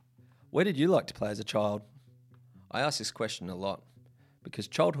Where did you like to play as a child? I ask this question a lot because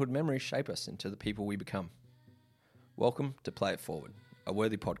childhood memories shape us into the people we become. Welcome to Play It Forward, a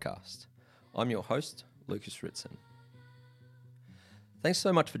worthy podcast. I'm your host, Lucas Ritson. Thanks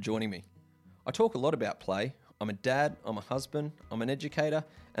so much for joining me. I talk a lot about play. I'm a dad, I'm a husband, I'm an educator,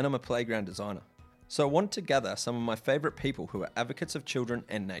 and I'm a playground designer. So I wanted to gather some of my favourite people who are advocates of children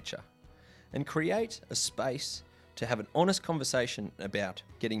and nature and create a space to have an honest conversation about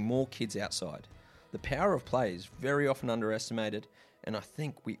getting more kids outside. The power of play is very often underestimated, and I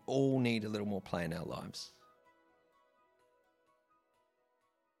think we all need a little more play in our lives.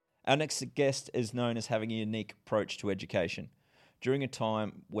 Our next guest is known as having a unique approach to education. During a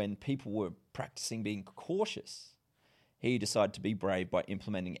time when people were practicing being cautious, he decided to be brave by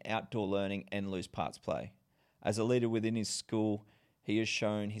implementing outdoor learning and loose parts play. As a leader within his school, he has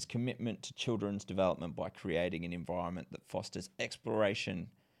shown his commitment to children's development by creating an environment that fosters exploration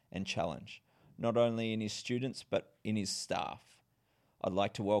and challenge, not only in his students but in his staff. I'd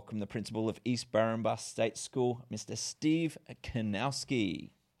like to welcome the principal of East Barrambah State School, Mr. Steve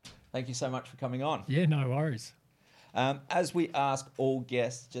Kanowski. Thank you so much for coming on. Yeah, no worries. As we ask all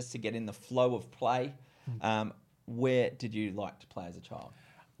guests, just to get in the flow of play, where did you like to play as a child?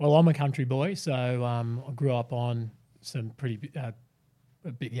 Well, I'm a country boy, so I grew up on some pretty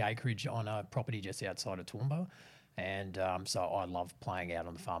big acreage on a property just outside of Toowoomba. And so I love playing out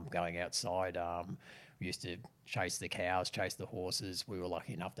on the farm, going outside. We used to chase the cows, chase the horses. We were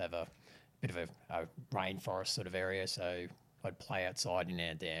lucky enough to have a bit of a rainforest sort of area, so I'd play outside in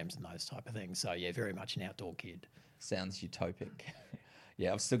our dams and those type of things. So, yeah, very much an outdoor kid. Sounds utopic.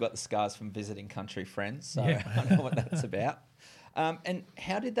 Yeah, I've still got the scars from visiting country friends, so Yeah. I know what that's about. And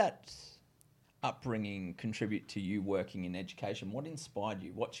how did that upbringing contribute to you working in education? What inspired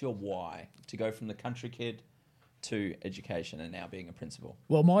you? What's your why to go from the country kid to education and now being a principal?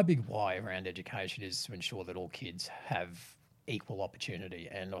 Well, my big why around education is to ensure that all kids have equal opportunity.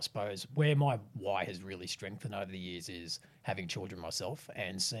 And I suppose where my why has really strengthened over the years is having children myself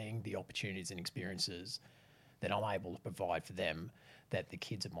and seeing the opportunities and experiences that I'm able to provide for them that the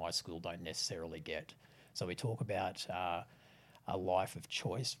kids at my school don't necessarily get. So we talk about a life of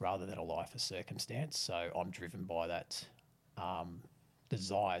choice rather than a life of circumstance. So I'm driven by that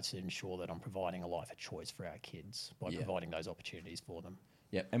desire to ensure that I'm providing a life of choice for our kids by providing those opportunities for them.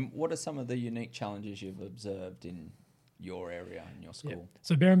 Yeah, and what are some of the unique challenges you've observed in your area and your school?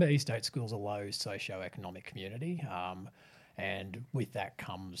 So Barrambah East State School is a low socio-economic community, and with that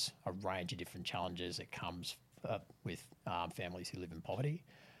comes a range of different challenges. It comes with families who live in poverty.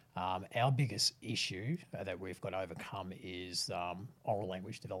 Our biggest issue that we've got to overcome is oral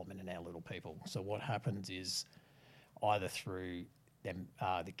language development in our little people. So what happens is either through them,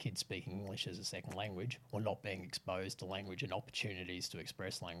 the kids speaking English as a second language or not being exposed to language and opportunities to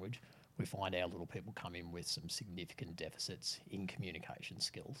express language, we find our little people come in with some significant deficits in communication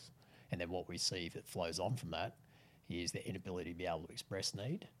skills. And then what we see that flows on from that is their inability to be able to express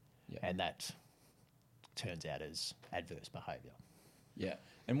need, and that turns out as adverse behaviour. Yeah,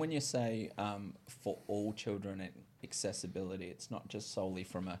 and when you say for all children and accessibility, it's not just solely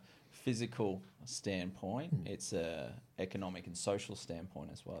from a physical standpoint, it's a economic and social standpoint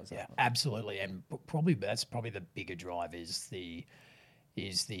as well. Is that right? Absolutely, and that's probably the bigger drive is the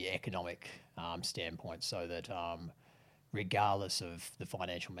economic standpoint, so that regardless of the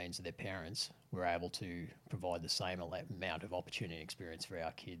financial means of their parents, we're able to provide the same amount of opportunity and experience for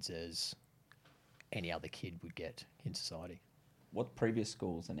our kids as any other kid would get in society. What previous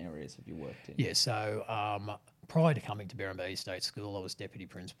schools and areas have you worked in? Yeah, so prior to coming to Barrambah East State School, I was deputy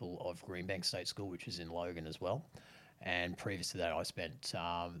principal of Greenbank State School, which is in Logan as well. And previous to that, I spent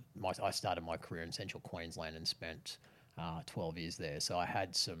I started my career in Central Queensland and spent 12 years there. So I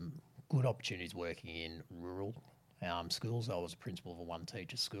had some good opportunities working in rural schools. I was a principal of a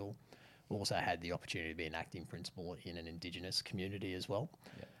one-teacher school. Also had the opportunity to be an acting principal in an Indigenous community as well.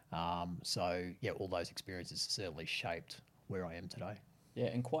 Yeah. All those experiences certainly shaped where I am today. Yeah,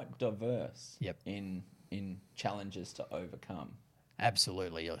 and quite diverse. Yep. In challenges to overcome.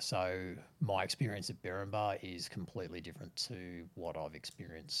 Absolutely. So my experience at Barrambah is completely different to what I've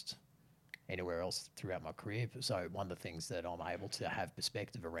experienced anywhere else throughout my career. So one of the things that I'm able to have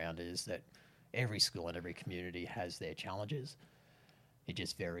perspective around is that every school and every community has their challenges. It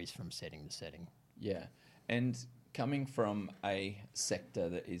just varies from setting to setting. Yeah, and coming from a sector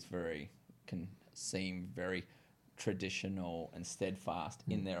that can seem very traditional and steadfast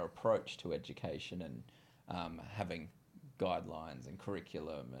in their approach to education and having guidelines and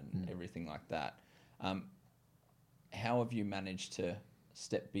curriculum and everything like that, how have you managed to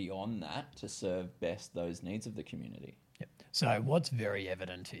step beyond that to serve best those needs of the community? Yep. So what's very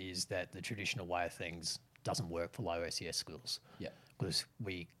evident is that the traditional way of things doesn't work for low SES schools. Yeah. Because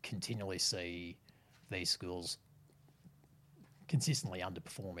we continually see these schools consistently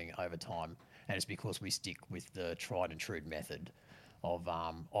underperforming over time, and it's because we stick with the tried and true method of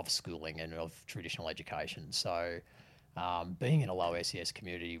schooling and of traditional education. So being in a low SES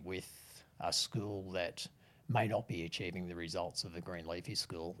community with a school that may not be achieving the results of a green leafy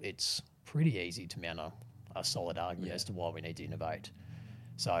school, it's pretty easy to mount a solid argument as to why we need to innovate.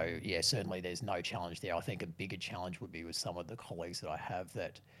 So, yeah, certainly there's no challenge there. I think a bigger challenge would be with some of the colleagues that I have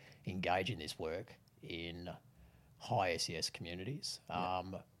that engage in this work in high SES communities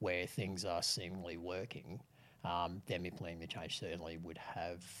where things are seemingly working. Them implementing the change certainly would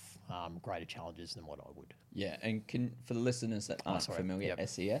have greater challenges than what I would. Yeah, and for the listeners that aren't familiar,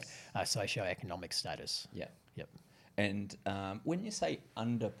 SES? Socioeconomic status. Yeah. Yep. And when you say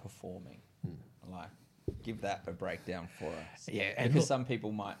underperforming, like, give that a breakdown for us. Yeah, and because some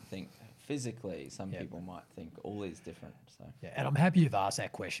people might think physically, some people might think all is different. So yeah, and I'm happy you've asked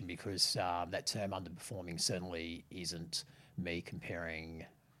that question because that term underperforming certainly isn't me comparing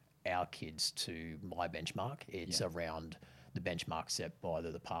our kids to my benchmark. It's around the benchmark set by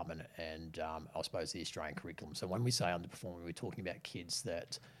the department and I suppose the Australian curriculum. So when we say underperforming, we're talking about kids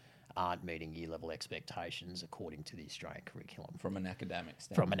that aren't meeting year level expectations according to the Australian curriculum. From an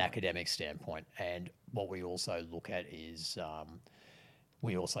academic standpoint. And what we also look at is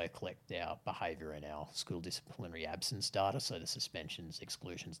we also collect our behaviour and our school disciplinary absence data, so the suspensions,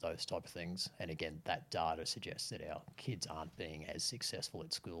 exclusions, those type of things. And again, that data suggests that our kids aren't being as successful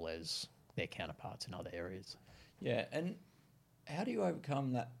at school as their counterparts in other areas. Yeah, and how do you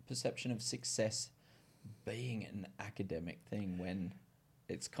overcome that perception of success being an academic thing when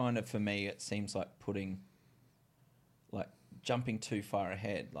it's kind of, for me, it seems like jumping too far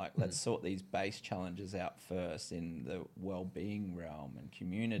ahead. Like, let's sort these base challenges out first in the well-being realm and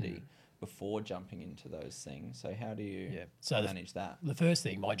community before jumping into those things. So how do you manage that? The first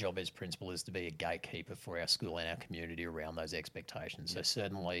thing, my job as principal is to be a gatekeeper for our school and our community around those expectations. So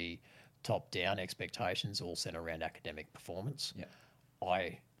certainly top-down expectations all centre around academic performance. Yeah.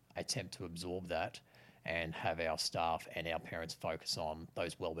 I attempt to absorb that and have our staff and our parents focus on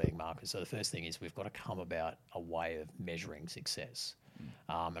those wellbeing markers. So the first thing is we've got to come about a way of measuring success.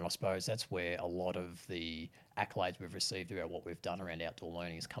 And I suppose that's where a lot of the accolades we've received throughout what we've done around outdoor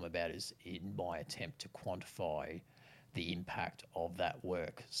learning has come about, is in my attempt to quantify the impact of that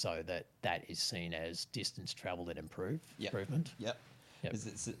work so that that is seen as distance travelled and improvement. Yep.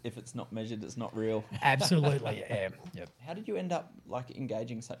 If it's not measured, it's not real. Absolutely. Yep. How did you end up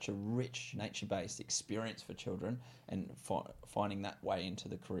engaging such a rich nature-based experience for children and finding that way into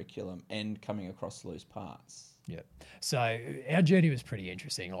the curriculum and coming across loose parts? Yeah. So our journey was pretty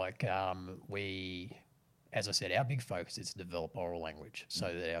interesting. As I said, our big focus is to develop oral language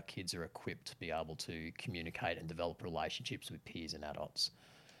so that our kids are equipped to be able to communicate and develop relationships with peers and adults.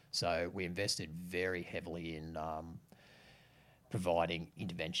 So we invested very heavily in providing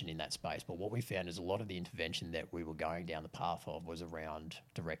intervention in that space. But what we found is a lot of the intervention that we were going down the path of was around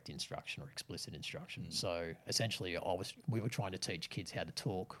direct instruction or explicit instruction. So essentially we were trying to teach kids how to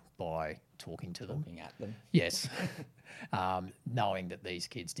talk by talking to them. Talking at them. Yes. Knowing that these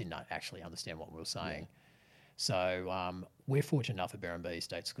kids didn't actually understand what we were saying. Yeah. So we're fortunate enough at Berrinba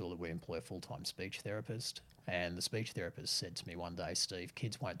State School that we employ a full-time speech therapist. And the speech therapist said to me one day, Steve,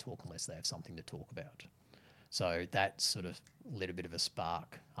 kids won't talk unless they have something to talk about. So that sort of lit a bit of a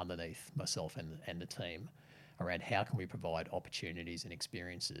spark underneath myself and the team around how can we provide opportunities and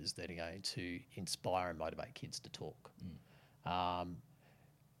experiences that are going to inspire and motivate kids to talk.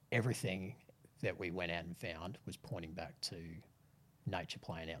 Everything that we went out and found was pointing back to nature,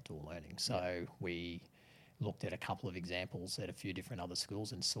 play and outdoor learning. So we looked at a couple of examples at a few different other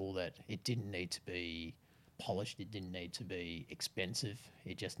schools and saw that it didn't need to be polished, it didn't need to be expensive,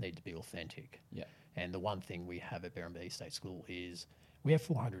 it just needed to be authentic. Yeah. And the one thing we have at Berrinba State School is we have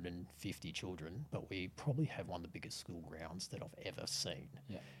 450 children, but we probably have one of the biggest school grounds that I've ever seen.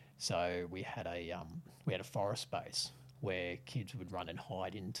 Yeah. So we had a forest space where kids would run and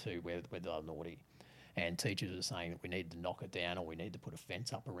hide into where they were naughty, and teachers were saying that we need to knock it down or we need to put a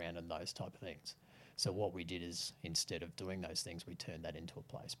fence up around and those type of things. So what we did is, instead of doing those things, we turned that into a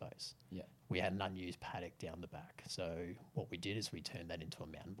play space. Yeah. We had an unused paddock down the back. So what we did is we turned that into a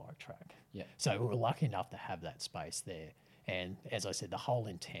mountain bike track. Yeah. So we were lucky enough to have that space there. And as I said, the whole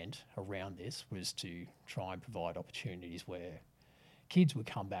intent around this was to try and provide opportunities where kids would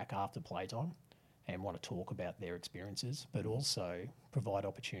come back after playtime and want to talk about their experiences, but also provide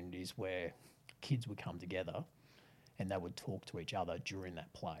opportunities where kids would come together and they would talk to each other during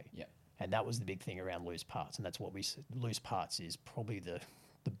that play. Yeah. And that was the big thing around loose parts. And that's what loose parts is probably the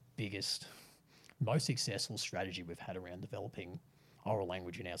biggest, most successful strategy we've had around developing oral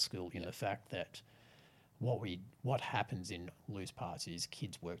language in our school, in the fact that what happens in loose parts is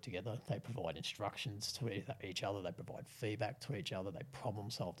kids work together, they provide instructions to each other, they provide feedback to each other, they problem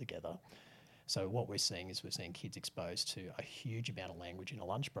solve together. So what we're seeing is kids exposed to a huge amount of language in a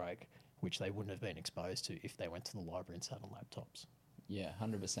lunch break, which they wouldn't have been exposed to if they went to the library and sat on laptops. Yeah,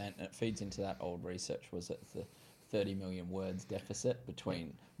 100%. And it feeds into that old research, was it the 30 million words deficit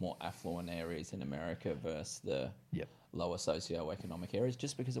between more affluent areas in America versus the lower socioeconomic areas,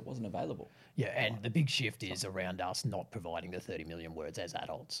 just because it wasn't available. Yeah, and the big shift is around us not providing the 30 million words as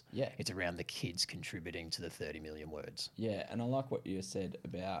adults. Yeah. It's around the kids contributing to the 30 million words. Yeah, and I like what you said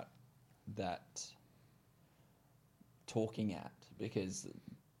about that talking at, because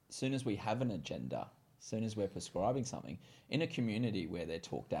as soon as we have an agenda, as soon as we're prescribing something, in a community where they're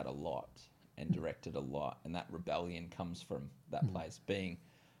talked at a lot and directed a lot, and that rebellion comes from that place, being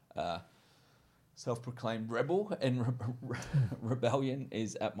self-proclaimed rebel, and rebellion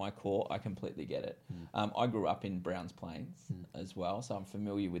is at my core. I completely get it. I grew up in Browns Plains as well, so I'm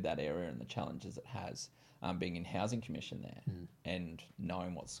familiar with that area and the challenges it has, being in housing commission there and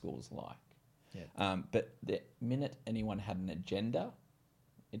knowing what school's like. Yeah. But the minute anyone had an agenda,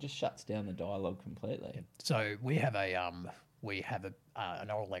 it just shuts down the dialogue completely. So we have an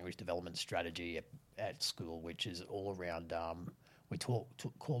oral language development strategy at school, which is all around. We call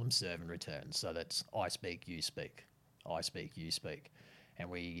them serve and return. So that's I speak, you speak, I speak, you speak, and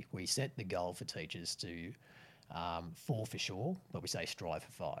we set the goal for teachers to 4 for sure, but we say strive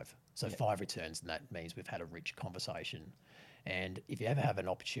for 5. So 5 returns, and that means we've had a rich conversation. And if you ever have an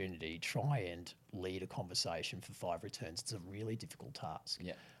opportunity, try and lead a conversation for 5 returns. It's a really difficult task.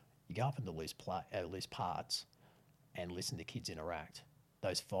 Yeah. You go up into loose parts and listen to kids interact.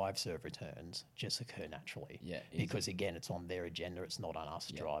 Those 5 serve returns just occur naturally. Yeah, easy. Because again, it's on their agenda. It's not on us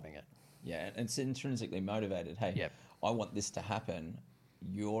driving it. Yeah, and it's intrinsically motivated. Hey, I want this to happen.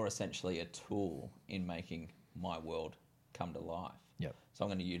 You're essentially a tool in making my world come to life. Yep. So I'm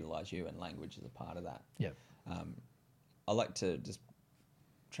going to utilise you, and language is a part of that. Yep. I like to just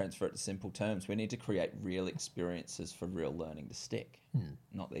transfer it to simple terms. We need to create real experiences for real learning to stick,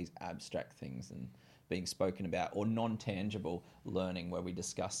 not these abstract things and being spoken about, or non-tangible learning where we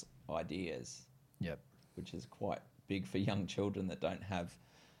discuss ideas, which is quite big for young children that don't have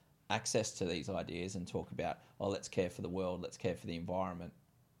access to these ideas and talk about, let's care for the world, let's care for the environment.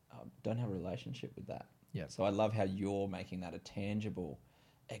 Don't have a relationship with that. Yeah. So I love how you're making that a tangible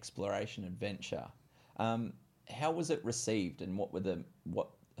exploration adventure. How was it received, and what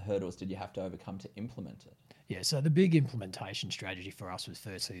hurdles did you have to overcome to implement it? Yeah, so the big implementation strategy for us was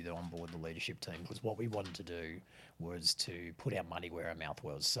firstly to onboard the leadership team, because what we wanted to do was to put our money where our mouth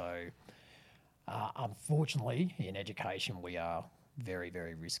was. So unfortunately, in education, we are very,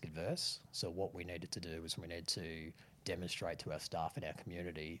 very risk adverse. So what we needed to do was we needed to demonstrate to our staff and our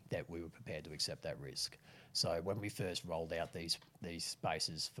community that we were prepared to accept that risk. So when we first rolled out these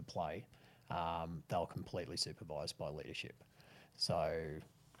spaces for play, they were completely supervised by leadership. So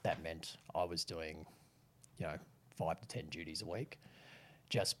that meant I was doing 5 to 10 duties a week,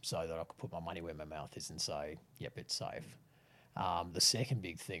 just so that I could put my money where my mouth is and say, yep, it's safe. The second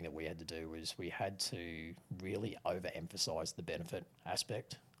big thing that we had to do was we had to really overemphasize the benefit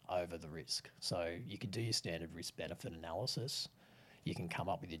aspect over the risk. So you could do your standard risk-benefit analysis. You can come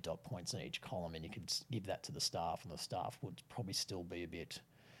up with your dot points in each column, and you could give that to the staff, and the staff would probably still be a bit,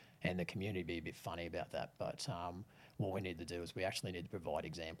 and the community be a bit funny about that. But what we need to do is we actually need to provide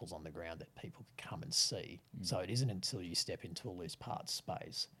examples on the ground that people can come and see. So it isn't until you step into a loose parts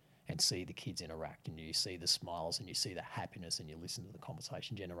space and see the kids interact, and you see the smiles, and you see the happiness, and you listen to the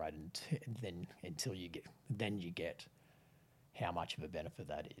conversation generated, and then you get how much of a benefit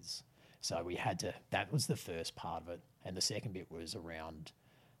that is. So that was the first part of it. And the second bit was around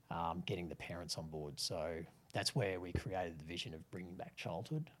getting the parents on board. So that's where we created the vision of bringing back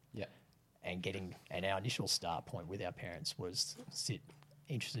childhood. Yeah. And our initial start point with our parents was sit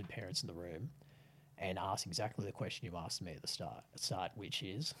interested parents in the room and ask exactly the question you asked me at the start, which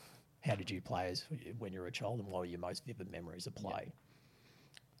is, how did you play when you were a child, and what were your most vivid memories of play?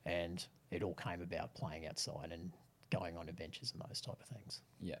 Yeah. And it all came about playing outside and going on adventures and those type of things.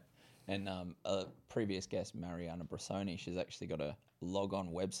 Yeah. And a previous guest, Mariana Brasoni, she's actually got a log-on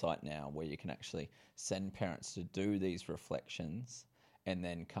website now where you can actually send parents to do these reflections and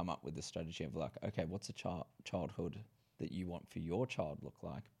then come up with the strategy of like, okay, what's a childhood that you want for your child look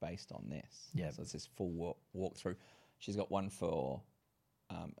like based on this? Yeah. So it's this full walkthrough. She's got one for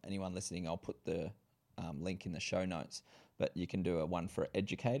anyone listening. I'll put the link in the show notes. But you can do a one for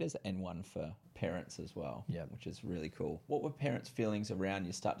educators and one for parents as well, which is really cool. What were parents' feelings around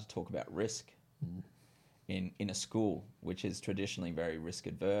you start to talk about risk in a school, which is traditionally very risk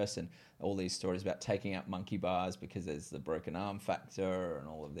adverse, and all these stories about taking out monkey bars because there's the broken arm factor and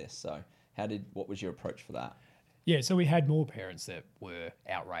all of this. So what was your approach for that? Yeah, so we had more parents that were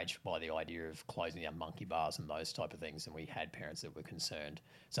outraged by the idea of closing down monkey bars and those type of things, and we had parents that were concerned.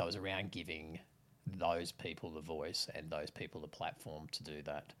 So it was around giving those people the voice and those people the platform to do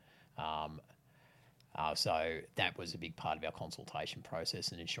that. So that was a big part of our consultation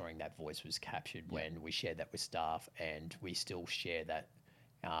process and ensuring that voice was captured when we shared that with staff, and we still share that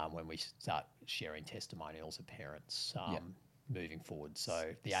when we start sharing testimonials of parents moving forward.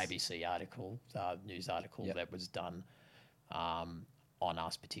 So the ABC article, news article that was done on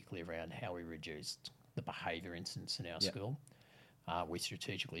us, particularly around how we reduced the behaviour incidents in our school, we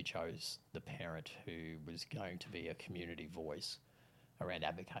strategically chose the parent who was going to be a community voice around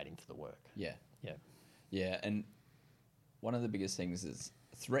advocating for the work. Yeah, and one of the biggest things is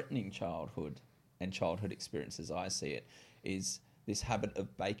threatening childhood and childhood experiences, I see it, is this habit of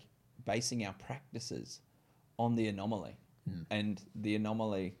basing our practices on the anomaly. And the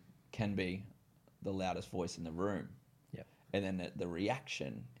anomaly can be the loudest voice in the room. And then the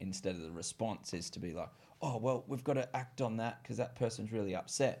reaction, instead of the response, is to be like, oh, well, we've got to act on that because that person's really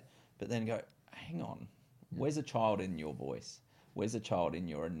upset. But then go, hang on, where's a child in your voice? Where's a child in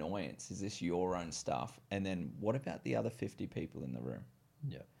your annoyance? Is this your own stuff? And then what about the other 50 people in the room?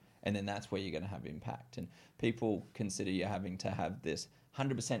 And then that's where you're going to have impact. And people consider you having to have this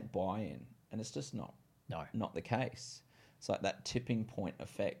 100% buy-in, and it's just not the case. It's like that tipping point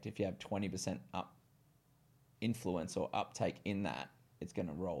effect. If you have 20% up influence or uptake in that, it's going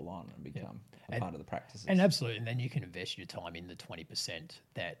to roll on and become a part of the practices. And absolutely, and then you can invest your time in the 20%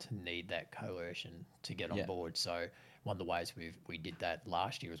 that need that coercion to get on board. So one of the ways we did that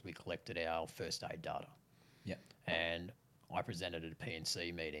last year was we collected our first aid data. And I presented at a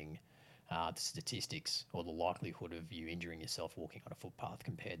PNC meeting the statistics or the likelihood of you injuring yourself walking on a footpath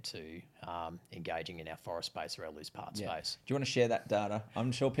compared to engaging in our forest space or our loose part space. Do you want to share that data?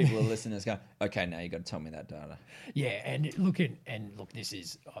 I'm sure people are listening going, okay, now you got to tell me that data. Yeah, and look, this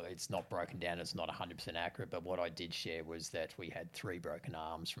is, it's not broken down, it's not 100% accurate, but what I did share was that we had 3 broken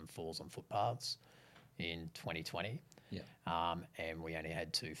arms from falls on footpaths in 2020. And we only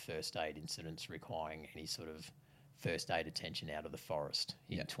had 2 first aid incidents requiring any sort of first aid attention out of the forest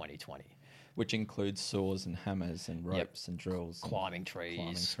in 2020. Which includes saws and hammers and ropes and drills. Climbing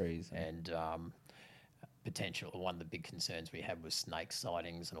trees. And potential, one of the big concerns we had was snake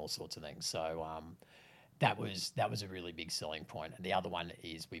sightings and all sorts of things. So that was a really big selling point. And the other one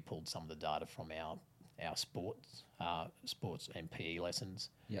is we pulled some of the data from our sports and PE lessons.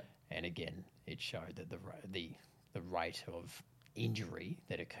 And again, it showed that the rate of injury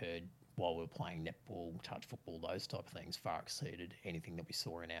that occurred while we were playing netball, touch football, those type of things far exceeded anything that we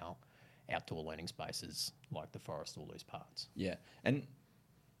saw in our outdoor learning spaces like the forest or loose parts. And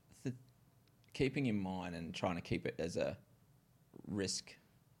keeping in mind and trying to keep it as a risk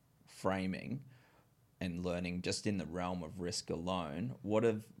framing and learning just in the realm of risk alone, what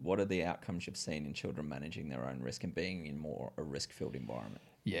are the outcomes you've seen in children managing their own risk and being in more a risk-filled environment?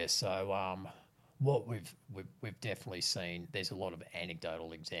 So what we've definitely seen, there's a lot of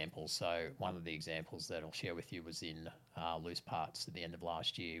anecdotal examples. So one of the examples that I'll share with you was in Loose Parts at the end of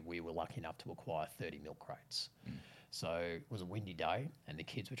last year. We were lucky enough to acquire 30 milk crates. So it was a windy day and the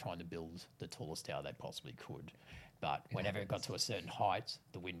kids were trying to build the tallest tower they possibly could. But whenever it got to a certain height,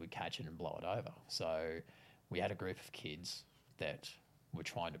 the wind would catch it and blow it over. So we had a group of kids that were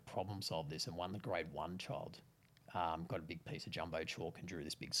trying to problem solve this, and one, the grade 1 child, got a big piece of jumbo chalk and drew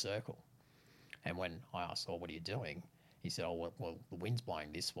this big circle. And when I asked, what are you doing? He said, well, the wind's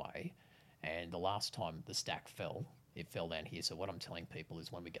blowing this way. And the last time the stack fell, it fell down here. So what I'm telling people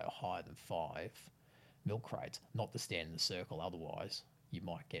is when we go higher than 5 milk crates, not to stand in the circle. Otherwise, you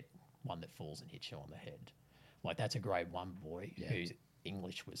might get one that falls and hits you on the head. Like, that's a grade 1 boy whose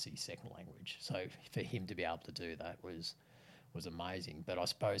English was his second language. So for him to be able to do that was amazing. But I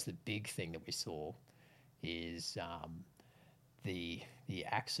suppose the big thing that we saw is the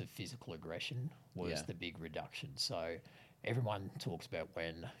acts of physical aggression was the big reduction. So everyone talks about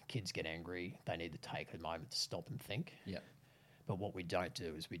when kids get angry, they need to take a moment to stop and think. But what we don't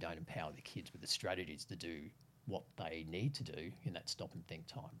do is we don't empower the kids with the strategies to do what they need to do in that stop and think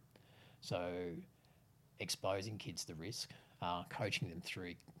time. So exposing kids to risk, coaching them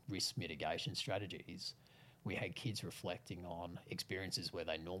through risk mitigation strategies. We had kids reflecting on experiences where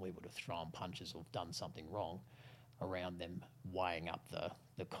they normally would have thrown punches or done something wrong, around them weighing up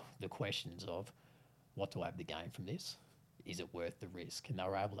the questions of what do I have to gain from this? Is it worth the risk? And they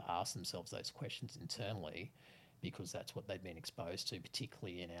were able to ask themselves those questions internally because that's what they'd been exposed to,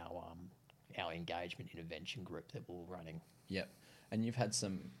 particularly in our engagement intervention group that we were running. Yep. And you've had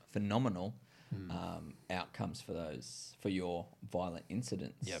some phenomenal outcomes for your violent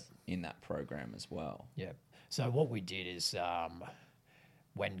incidents in that program as well. Yep. So what we did is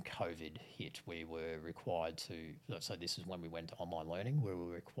when COVID hit, we were required to, so this is when we went to online learning, we were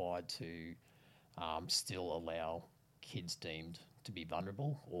required to still allow kids deemed to be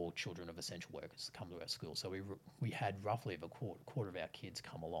vulnerable or children of essential workers to come to our school. So we had roughly a quarter of our kids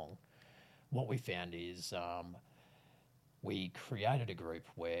come along. What we found is we created a group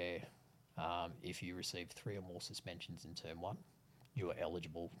where if you received 3 or more suspensions in term 1, you were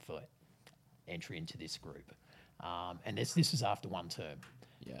eligible for entry into this group. And this is after 1 term.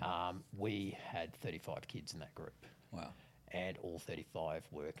 Yeah. We had 35 kids in that group. Wow. And all 35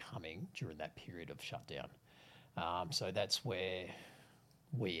 were coming during that period of shutdown. So that's where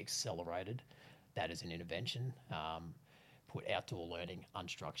we accelerated that as an intervention, put outdoor learning,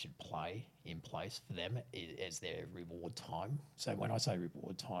 unstructured play in place for them as their reward time. So when I say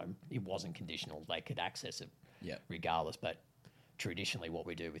reward time, it wasn't conditional. They could access it regardless. But traditionally what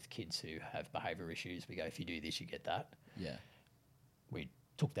we do with kids who have behaviour issues, we go, if you do this, you get that. Yeah. We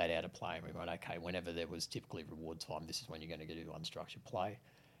took that out of play and we went, okay, whenever there was typically reward time, this is when you're going to do unstructured play.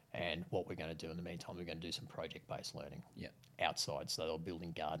 And what we're going to do in the meantime, we're going to do some project-based learning outside. So they were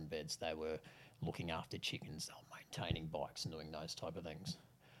building garden beds, they were looking after chickens, they were maintaining bikes and doing those type of things.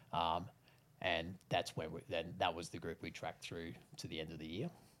 And that's where that was the group we tracked through to the end of the year.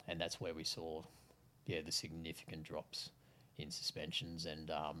 And that's where we saw, the significant drops in suspensions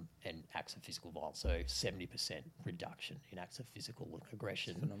and acts of physical violence. So 70% reduction in acts of physical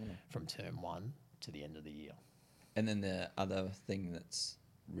aggression from term 1 to the end of the year. And then the other thing that's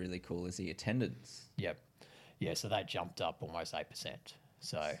really cool is the attendance. Yep. Yeah, so that jumped up almost 8%.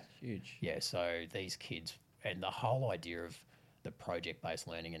 So that's huge. Yeah, so these kids, and the whole idea of the project-based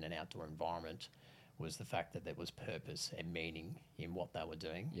learning in an outdoor environment was the fact that there was purpose and meaning in what they were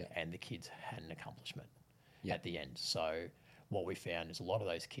doing, and the kids had an accomplishment at the end. So what we found is a lot of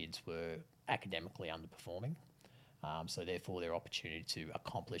those kids were academically underperforming. So therefore their opportunity to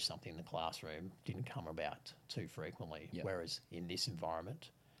accomplish something in the classroom didn't come about too frequently. Whereas in this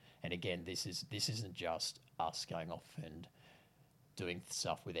environment, and again, this isn't just us going off and doing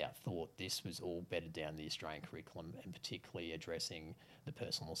stuff without thought. This was all bedded down the Australian curriculum, and particularly addressing the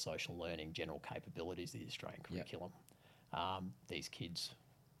personal social learning general capabilities of the Australian curriculum. These kids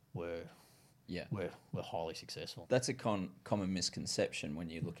were highly successful. That's a common misconception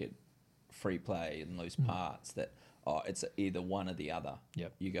when you look at free play and loose parts, that it's either one or the other.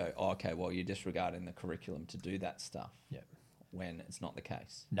 You go, okay, well, you're disregarding the curriculum to do that stuff. When it's not the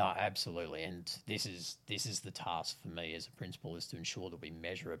case. No, absolutely. And this is the task for me as a principal, is to ensure that we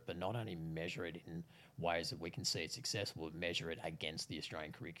measure it, but not only measure it in ways that we can see it's successful, but measure it against the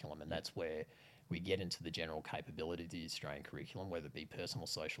Australian curriculum. And that's where we get into the general capability of the Australian curriculum, whether it be personal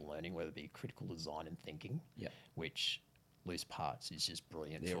social learning, whether it be critical design and thinking, which loose parts is just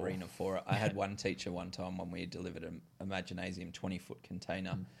brilliant. The arena for it. I had one teacher one time when we delivered an Imaginasium 20-foot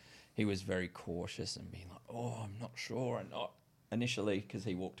container. He was very cautious and being like, I'm not sure. And initially, because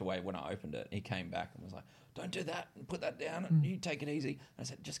he walked away when I opened it, he came back and was like, don't do that and put that down and you take it easy. And I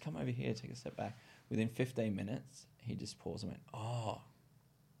said, just come over here, take a step back. Within 15 minutes, he just paused and went,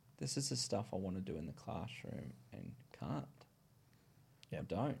 this is the stuff I want to do in the classroom and can't. I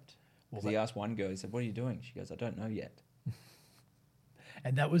don't. Because he asked one girl, he said, what are you doing? She goes, I don't know yet.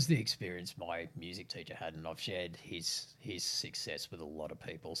 And that was the experience my music teacher had, and I've shared his success with a lot of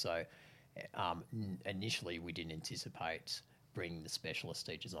people. So initially we didn't anticipate bringing the specialist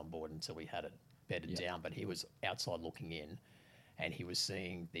teachers on board until we had it bedded down, but he was outside looking in and he was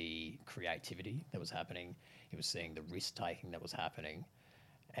seeing the creativity that was happening. He was seeing the risk-taking that was happening.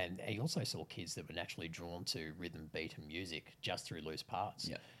 And he also saw kids that were naturally drawn to rhythm, beat and music just through loose parts.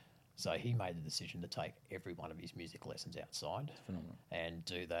 So he made the decision to take every one of his music lessons outside and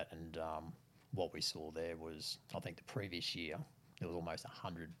do that. And what we saw there was, I think the previous year, there was almost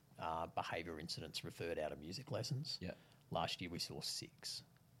 100 behaviour incidents referred out of music lessons. Last year we saw 6.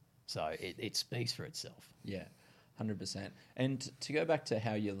 So it speaks for itself. 100%. And to go back to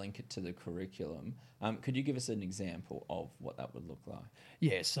how you link it to the curriculum, could you give us an example of what that would look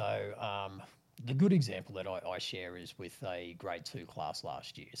like? So the good example that I share is with a grade 2 class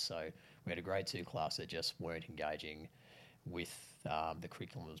last year. So we had a grade 2 class that just weren't engaging with the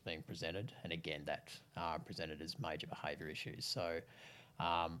curriculum that was being presented. And again, that presented as major behaviour issues. So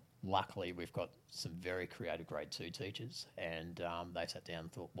luckily we've got some very creative grade 2 teachers, and they sat down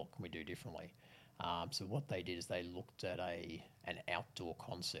and thought, what can we do differently? So what they did is they looked at an outdoor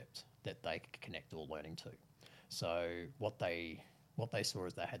concept that they could connect all learning to. So what they saw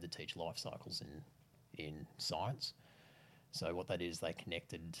is they had to teach life cycles in science. So what they did is they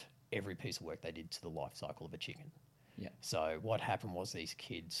connected every piece of work they did to the life cycle of a chicken. Yeah. So what happened was these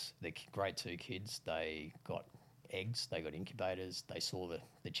kids, the grade 2 kids, they got eggs, they got incubators, they saw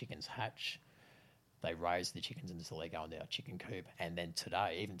the chickens hatch, they raised the chickens until they go into our chicken coop, and then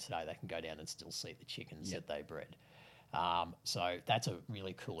even today, they can go down and still see the chickens that they bred. So that's a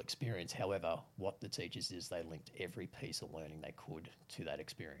really cool experience. However, what the teachers did is they linked every piece of learning they could to that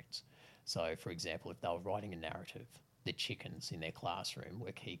experience. So, for example, if they were writing a narrative, the chickens in their classroom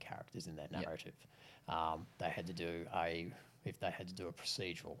were key characters in that narrative. They had to do if they had to do a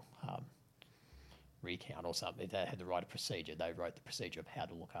procedural recount or something, if they had to write a procedure, they wrote the procedure of how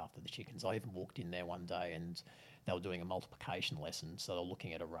to look after the chickens. I even walked in there one day and they were doing a multiplication lesson, so they were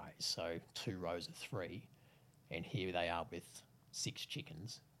looking at arrays. So 2 rows of 3, and here they are with 6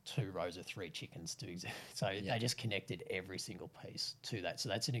 chickens, 2 rows of 3 chickens. So they just connected every single piece to that. So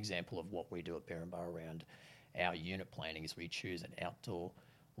that's an example of what we do at Berrinba around our unit planning is we choose an outdoor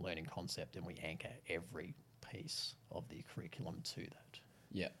learning concept and we anchor every piece of the curriculum to that.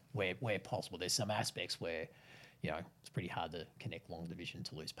 Yeah. Where possible. There's some aspects where, it's pretty hard to connect long division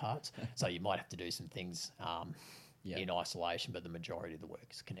to loose parts. So you might have to do some things in isolation, but the majority of the work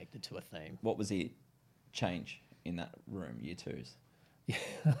is connected to a theme. What was the change in that room, year 2s?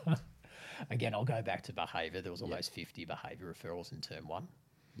 Again, I'll go back to behaviour. There was almost 50 behaviour referrals in term 1.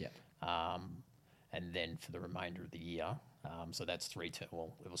 Yeah. And then for the remainder of the year, so that's it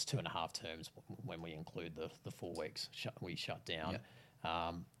was 2.5 terms when we include the 4 weeks we shut down.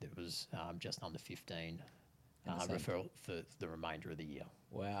 It was just under 15 referral for the remainder of the year.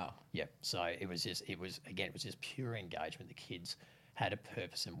 Wow. Yeah. So it was just pure engagement. The kids had a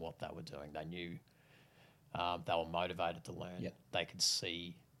purpose in what they were doing. They knew they were motivated to learn. Yep. They could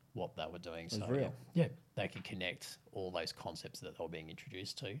see what they were doing. It was so real. Yeah, they could connect all those concepts that they were being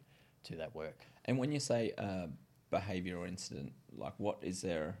introduced to that work. And when you say behavioural incident, like what's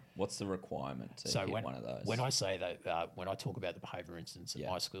the requirement to hit one of those? When I say that, when I talk about the behavioural incidents at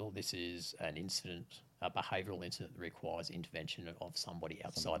my school, this is a behavioural incident that requires intervention of somebody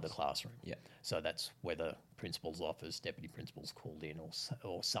outside the classroom. Yeah. So that's whether principal's office, deputy principal's called in,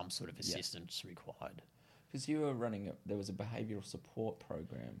 or some sort of assistance required. Because you were there was a behavioural support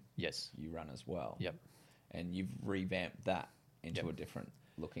program. Yes. You run as well. Yep. And you've revamped that into a different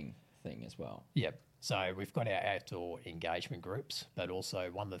looking thing as well. Yep. So we've got our outdoor engagement groups, but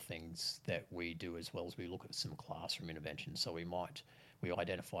also one of the things that we do as well is we look at some classroom interventions. So we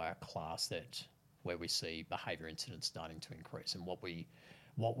identify a class where we see behaviour incidents starting to increase. And what we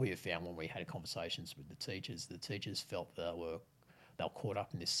have found when we had conversations with the teachers felt they were caught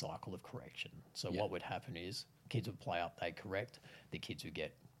up in this cycle of correction. So what would happen is kids would play up, they'd correct, the kids would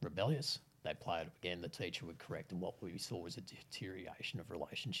get rebellious, they'd play it up again, the teacher would correct, and what we saw was a deterioration of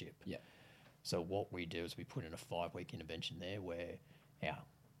relationship. Yeah. So what we do is we put in a 5-week intervention there where our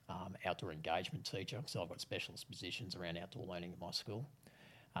outdoor engagement teacher, so I've got specialist positions around outdoor learning at my school,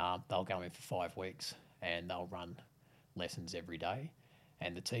 they'll go in for 5 weeks and they'll run lessons every day,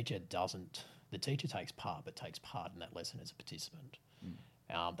 and the teacher takes part, but takes part in that lesson as a participant.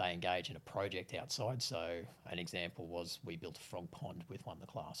 They engage in a project outside. So an example was we built a frog pond with one of the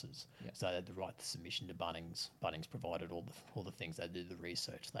classes. Yeah. So they had to write the submission to Bunnings. Bunnings provided all the things. They did the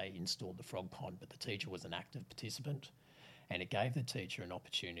research. They installed the frog pond, but the teacher was an active participant, and it gave the teacher an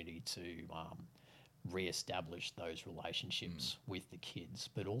opportunity to re-establish those relationships with the kids,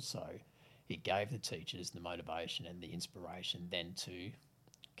 but also it gave the teachers the motivation and the inspiration then to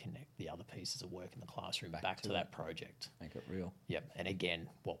connect the other pieces of work in the classroom back to that project. Make it real. Yep. And again,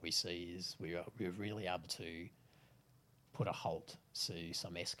 what we see is we're really able to put a halt to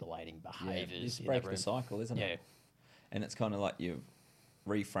some escalating behaviours. Just break the cycle, isn't it? Yeah. And it's kind of like you're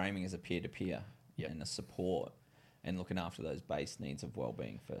reframing as a peer-to-peer and a support and looking after those base needs of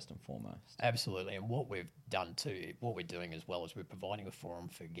well-being first and foremost. Absolutely. And what we've done too, what we're doing as well is we're providing a forum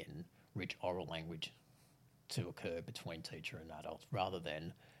for getting rich oral language to occur between teacher and adult rather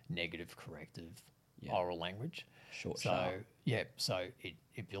than negative corrective oral language. Sharp. So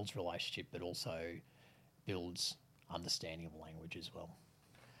it builds relationship, but also builds understanding of language as well.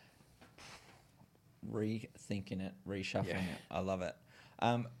 Rethinking it, reshuffling it. I love it.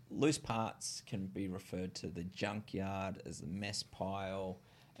 Loose parts can be referred to the junkyard as the mess pile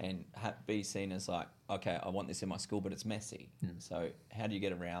and be seen as like, okay, I want this in my school, but it's messy. So how do you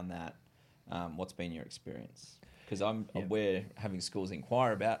get around that? What's been your experience? Because I'm aware having schools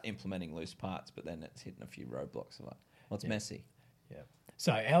inquire about implementing loose parts, but then it's hitting a few roadblocks of like, what's messy? Yeah.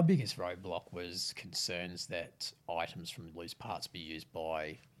 So our biggest roadblock was concerns that items from loose parts be used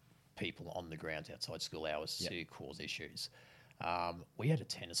by people on the grounds outside school hours to cause issues. We had a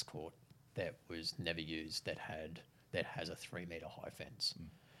tennis court that was never used that has a 3 metre high fence.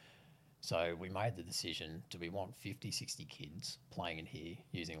 So we made the decision, do we want 50, 60 kids playing in here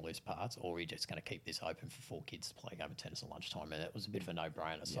using loose parts, or are we just going to keep this open for 4 kids to play a game of tennis at lunchtime? And it was a bit of a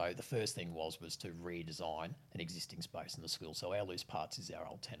no-brainer. So the first thing was to redesign an existing space in the school. So our loose parts is our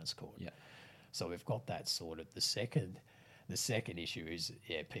old tennis court. Yeah. So we've got that sorted. The second issue is,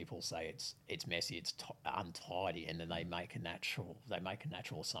 people say it's messy, it's untidy, and then they make a natural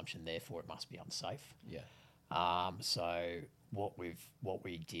assumption, therefore it must be unsafe. Yeah. So what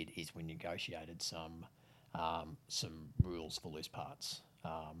we did is we negotiated some rules for loose parts,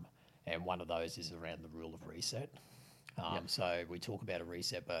 and one of those is around the rule of reset. So we talk about a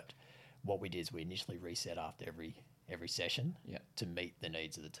reset, but what we did is we initially reset after every session to meet the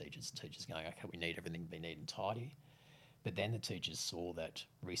needs of the teachers. The teachers going, okay, we need everything to be neat and tidy. But then the teachers saw that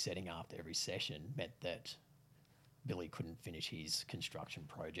resetting after every session meant that Billy couldn't finish his construction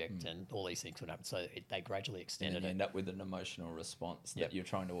project and all these things would happen. So they gradually extended And it. you end up with an emotional response that you're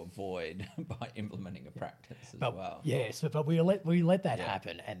trying to avoid by implementing a practice as well. Yes, but we let that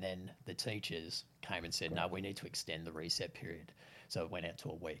happen, and then the teachers came and said, no, we need to extend the reset period. So it went out to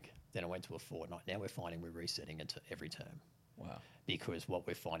a week. Then it went to a fortnight. Now we're finding we're resetting into every term. Wow. Because what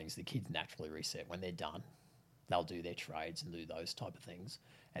we're finding is the kids naturally reset. When they're done, they'll do their trades and do those type of things,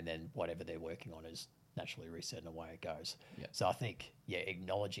 and then whatever they're working on is naturally reset and away it goes. Yeah. So I think,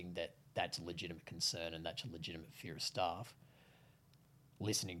 acknowledging that that's a legitimate concern and that's a legitimate fear of staff,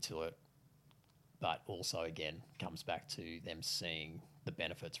 listening to it, but also, again, comes back to them seeing the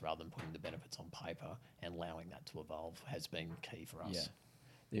benefits rather than putting the benefits on paper and allowing that to evolve has been key for us.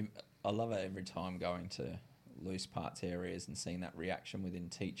 Yeah. I love it every time going to loose parts areas and seeing that reaction within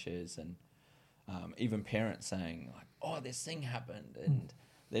teachers and even parents saying, like, oh, this thing happened, and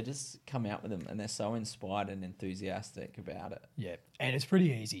they just come out with them and they're so inspired and enthusiastic about it. Yeah, and it's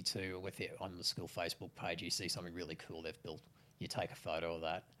pretty easy too with it on the school Facebook page. You see something really cool they've built, you take a photo of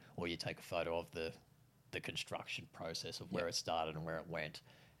that, or you take a photo of the construction process of where it started and where it went,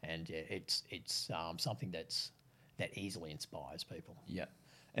 and it's something that easily inspires people. Yeah.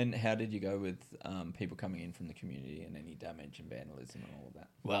 And how did you go with people coming in from the community and any damage and vandalism and all of that?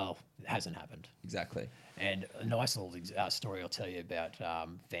 Well, it hasn't happened. Exactly. And a nice little story I'll tell you about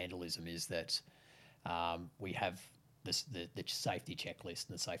vandalism is that we have the safety checklist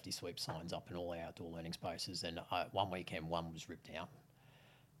and the safety sweep signs up in all our outdoor learning spaces. And one weekend, one was ripped down.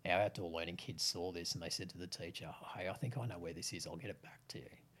 Our outdoor learning kids saw this and they said to the teacher, hey, I think I know where this is. I'll get it back to you.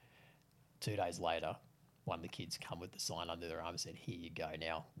 2 days later, one of the kids come with the sign under their arm and said, here you go.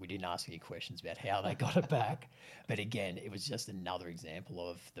 Now, we didn't ask any questions about how they got it back. But again, it was just another example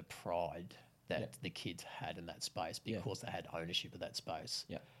of the pride that the kids had in that space because they had ownership of that space.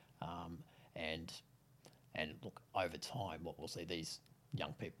 Yeah. And look, over time, what we'll see, these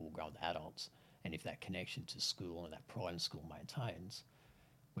young people will grow into adults. And if that connection to school and that pride in school maintains,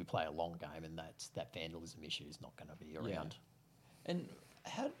 we play a long game, and that vandalism issue is not going to be around. And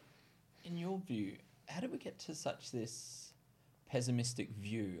how, in your view, how did we get to such this pessimistic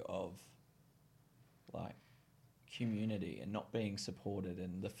view of like community and not being supported?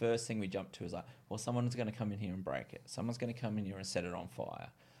 And the first thing we jump to is like, well, someone's going to come in here and break it. Someone's going to come in here and set it on fire.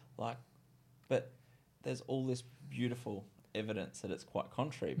 Like, but there's all this beautiful evidence that it's quite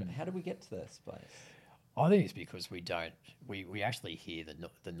contrary. But how do we get to this place? I think it's because we actually hear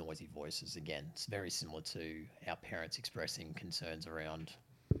the noisy voices again. It's very similar to our parents expressing concerns around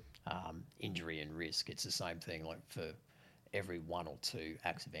injury and risk. It's the same thing. Like for every 1 or 2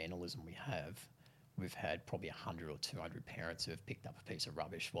 acts of vandalism we have, we've had probably 100 or 200 parents who have picked up a piece of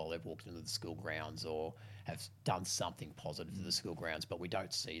rubbish while they've walked into the school grounds or have done something positive to the school grounds, but we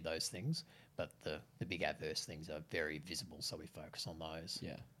don't see those things. But the big adverse things are very visible, so we focus on those.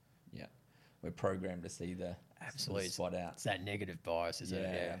 Yeah, yeah. We're programmed to see the spot out. It's that negative bias, isn't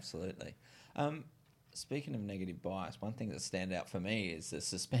it? Yeah, absolutely. Speaking of negative bias, one thing that stands out for me is the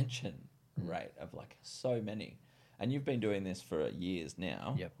suspension rate of like so many. And you've been doing this for years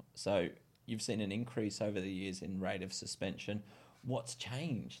now. Yep. So you've seen an increase over the years in rate of suspension. What's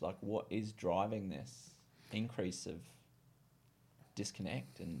changed? Like, what is driving this increase of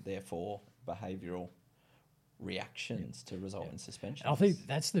disconnect and therefore behavioural reactions to result in suspension? I think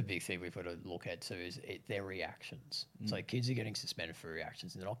that's the big thing we've got to look at too, is their reactions. So kids are getting suspended for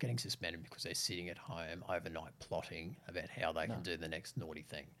reactions, and they're not getting suspended because they're sitting at home overnight plotting about how they can do the next naughty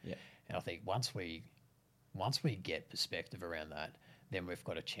thing. Yeah. And I think once we get perspective around that, then we've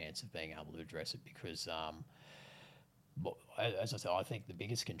got a chance of being able to address it, because But as I said, I think the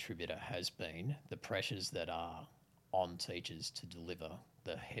biggest contributor has been the pressures that are on teachers to deliver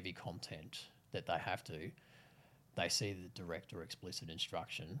the heavy content that they have to. They see the direct or explicit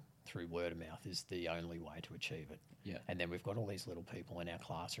instruction through word of mouth is the only way to achieve it. Yeah. And then we've got all these little people in our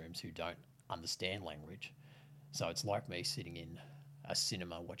classrooms who don't understand language. So it's like me sitting in a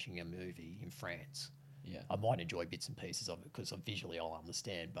cinema watching a movie in France. Yeah. I might enjoy bits and pieces of it because visually I'll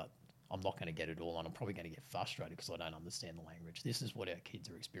understand, but I'm not going to get it all, and I'm probably going to get frustrated because I don't understand the language. This is what our kids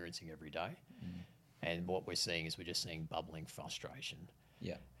are experiencing every day. And what we're seeing is we're just seeing bubbling frustration.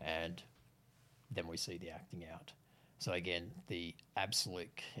 Yeah. And then we see the acting out. So again, the absolute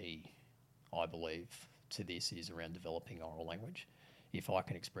key, I believe, to this is around developing oral language. If I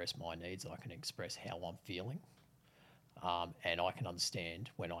can express my needs, I can express how I'm feeling, and I can understand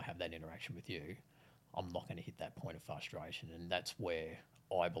when I have that interaction with you, I'm not going to hit that point of frustration. And that's where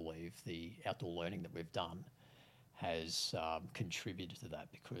I believe the outdoor learning that we've done has contributed to that,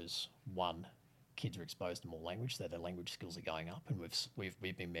 because one, kids are exposed to more language, so their language skills are going up, and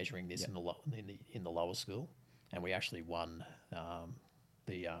we've been measuring this in the lower school, and we actually won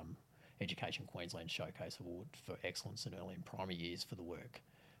the Education Queensland Showcase Award for excellence in early and primary years for the work,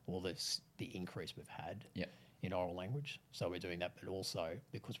 all the increase we've had in oral language. So we're doing that, but also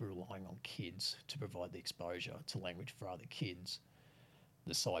because we're relying on kids to provide the exposure to language for other kids,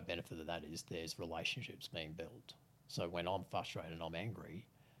 the side benefit of that is there's relationships being built. So when I'm frustrated and I'm angry,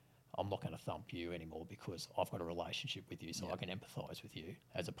 I'm not going to thump you anymore because I've got a relationship with you, so I can empathise with you,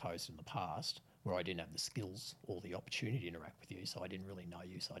 as opposed to in the past where I didn't have the skills or the opportunity to interact with you, so I didn't really know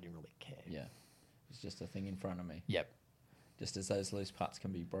you, so I didn't really care. Yeah. It's just a thing in front of me. Yep. Just as those loose parts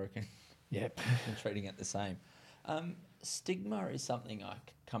can be broken. Yep. And treating it the same. Stigma is something I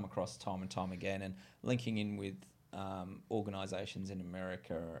come across time and time again, and linking in with organisations in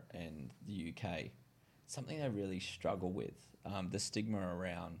America and the UK, something they really struggle with. The stigma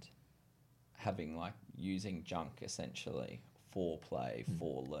around having, like, using junk essentially for play,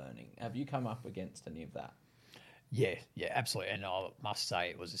 for learning. Have you come up against any of that? Yeah, absolutely. And I must say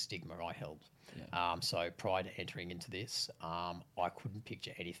it was a stigma I held. Yeah. So prior to entering into this, I couldn't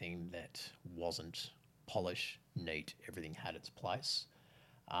picture anything that wasn't polished, neat, everything had its place.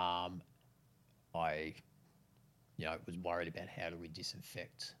 I was worried about how do we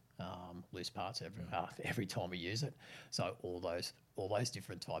disinfect loose parts every time we use it. So all those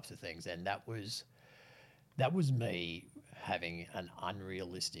different types of things, and that was me having an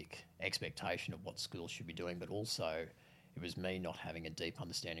unrealistic expectation of what schools should be doing, but also it was me not having a deep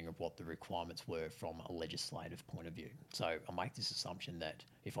understanding of what the requirements were from a legislative point of view. So I make this assumption that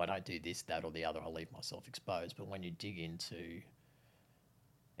if I don't do this, that, or the other, I'll leave myself exposed. But when you dig into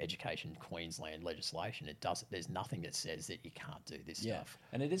Education Queensland legislation, there's nothing that says that you can't do this stuff.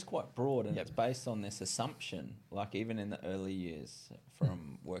 And it is quite broad, and it's based on this assumption, like even in the early years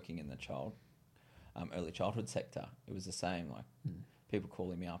from working in the early childhood sector, it was the same. Like people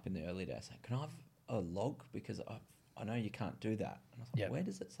calling me up in the early days saying, "Can I have a log because I know you can't do that?" And I was like, "Where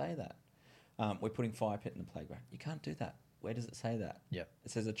does it say that?" We're putting fire pit in the playground. You can't do that. Where does it say that? It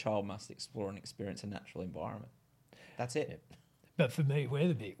says a child must explore and experience a natural environment. That's it. But for me,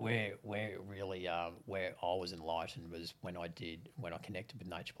 where really where I was enlightened was when I connected with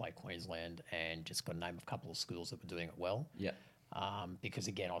Nature Play Queensland and just got to name a couple of schools that were doing it well. Because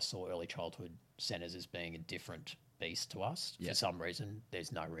again, I saw early childhood centres as being a different beast to us. For some reason,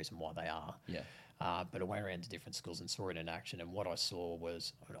 there's no reason why they are. But I went around to different schools and saw it in action. And what I saw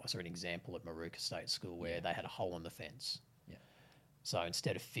was an example at Maruka State School where they had a hole in the fence. So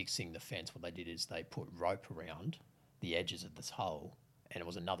instead of fixing the fence, what they did is they put rope around the edges of this hole, and it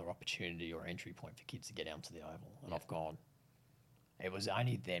was another opportunity or entry point for kids to get out to the oval. And I've gone, it was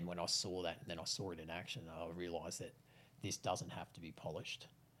only then when I saw that and then I saw it in action, I realised that this doesn't have to be polished.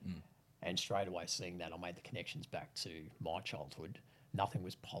 And straight away seeing that, I made the connections back to my childhood. Nothing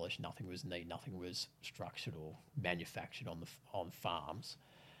was polished, nothing was neat, nothing was structured or manufactured on farms.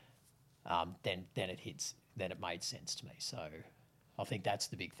 Then it made sense to me. So I think that's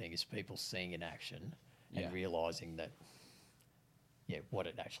the big thing, is people seeing in action and realising that, what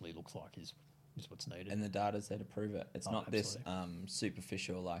it actually looks like is what's needed. And the data's there to prove it. It's not this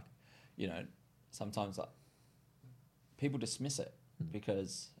superficial, like, sometimes like people dismiss it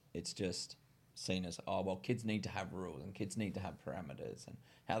because it's just seen as, kids need to have rules and kids need to have parameters, and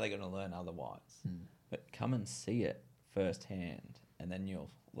how are they going to learn otherwise? But come and see it firsthand, and then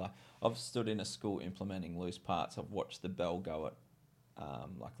you'll, like, I've stood in a school implementing loose parts. I've watched the bell go at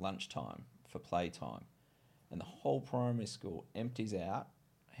like lunchtime for playtime, and the whole primary school empties out,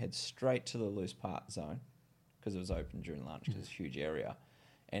 heads straight to the loose part zone because it was open during lunch because it's a huge area,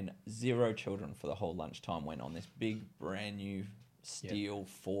 and 0 children for the whole lunchtime went on this big brand new steel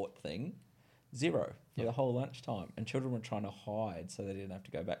fort thing. 0 for the whole lunchtime, and children were trying to hide so they didn't have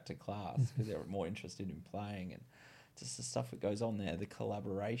to go back to class because they were more interested in playing, and just the stuff that goes on there, the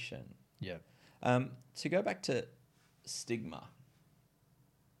collaboration. Yeah. To go back to stigma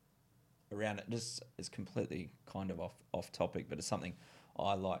around it, just is completely kind of off topic, but it's something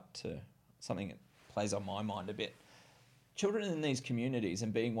something that plays on my mind a bit. Children in these communities,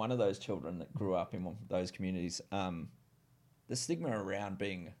 and being one of those children that grew up in those communities, the stigma around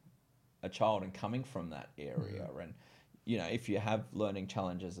being a child and coming from that area, and if you have learning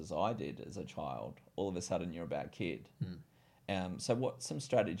challenges as I did as a child, all of a sudden you're a bad kid. So what some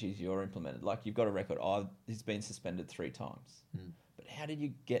strategies you're implemented? Like, you've got a record, he's been suspended 3 times. But how did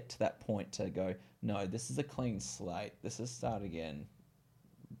you get to that point to go, no, this is a clean slate, this is start again?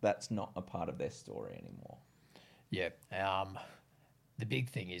 That's not a part of their story anymore. Yeah. The big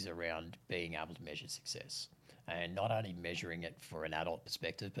thing is around being able to measure success, and not only measuring it for an adult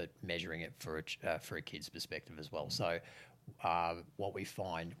perspective, but measuring it for a kid's perspective as well. So what we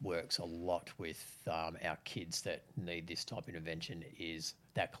find works a lot with our kids that need this type of intervention is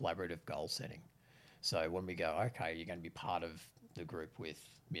that collaborative goal setting. So when we go, okay, you're going to be part of the group with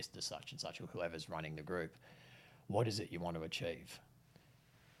Mr. Such and Such or whoever's running the group, what is it you want to achieve?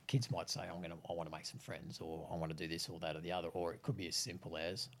 Kids might say, I want to make some friends, or I want to do this or that or the other, or it could be as simple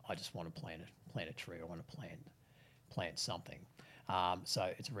as, I just want to plant a tree, or I want to plant something.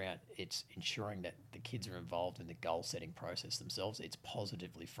 So it's ensuring that the kids are involved in the goal setting process themselves. It's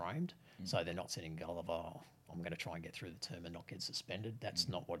positively framed, so they're not setting a goal of, I'm going to try and get through the term and not get suspended. That's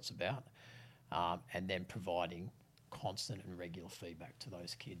not what it's about. And then providing constant and regular feedback to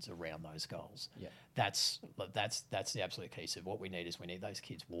those kids around those goals. Yeah. That's the absolute key. So what we need those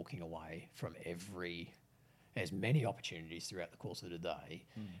kids walking away from as many opportunities throughout the course of the day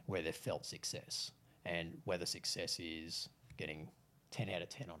where they've felt success, and whether success is getting 10 out of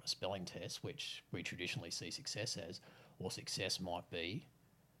 10 on a spelling test, which we traditionally see success as, or success might be,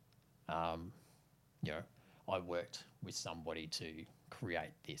 I worked with somebody to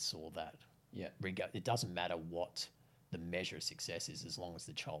create this or that. Yeah. It doesn't matter what the measure of success is, as long as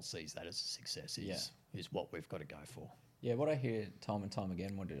the child sees that as a success is what we've got to go for. Yeah, what I hear time and time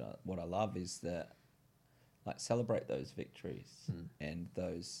again, what I love is that, like, celebrate those victories and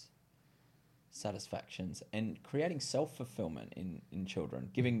those satisfactions, and creating self-fulfillment in children,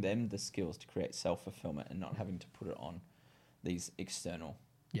 giving them the skills to create self-fulfillment and not having to put it on these external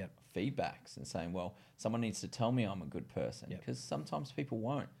feedbacks and saying, well, someone needs to tell me I'm a good person, because sometimes people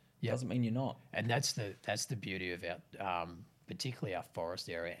won't. Doesn't mean you're not. And that's the beauty of our, particularly our forest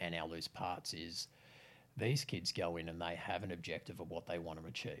area and our loose parts, is these kids go in and they have an objective of what they want to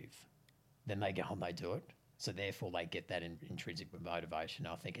achieve. Then they go and they do it. So therefore they get that intrinsic motivation.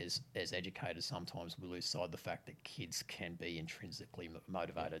 I think as educators, sometimes we lose sight of the fact that kids can be intrinsically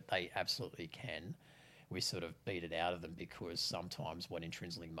motivated. They absolutely can. We sort of beat it out of them because sometimes what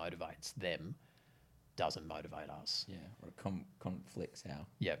intrinsically motivates them doesn't motivate us. Yeah, or it conflicts our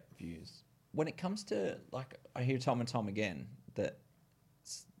views. When it comes to, like, I hear time and time again that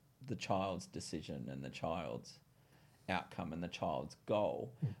it's the child's decision and the child's outcome and the child's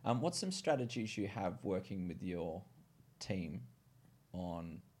goal. What's some strategies you have working with your team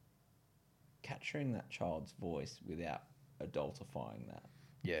on capturing that child's voice without adultifying that?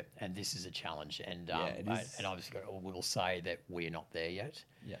 Yeah, and this is a challenge, and it is. and obviously we'll say that we're not there yet.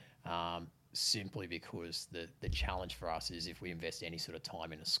 Yeah. Simply because the challenge for us is, if we invest any sort of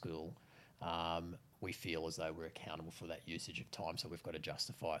time in a school, we feel as though we're accountable for that usage of time, so we've got to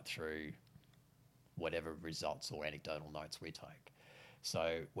justify it through whatever results or anecdotal notes we take.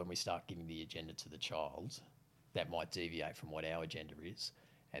 So when we start giving the agenda to the child, that might deviate from what our agenda is,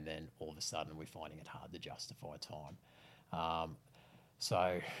 and then all of a sudden we're finding it hard to justify time.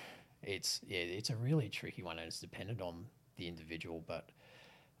 So it's a really tricky one, and it's dependent on the individual,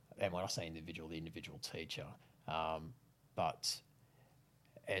 and when I say individual, the individual teacher. But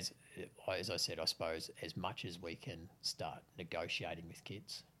as I said, I suppose as much as we can start negotiating with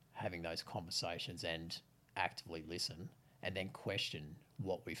kids, having those conversations and actively listen, and then question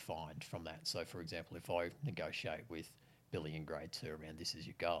what we find from that. So, for example, if I negotiate with Billy in grade 2 around this is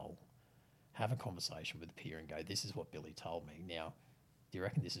your goal, have a conversation with the peer and go, this is what Billy told me. Now, do you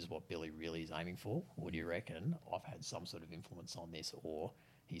reckon this is what Billy really is aiming for? Or do you reckon I've had some sort of influence on this, or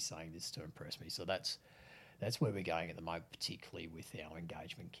he's saying this to impress me? So that's where we're going at the moment, particularly with our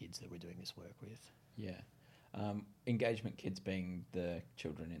engagement kids that we're doing this work with. Yeah. Engagement kids being the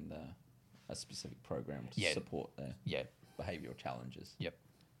children in a specific program to support their behavioural challenges. Yep.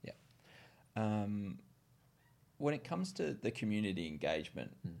 Yeah. when it comes to the community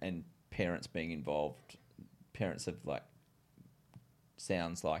engagement and parents being involved, parents have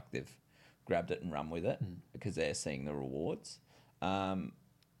sounds like they've grabbed it and run with it because they're seeing the rewards.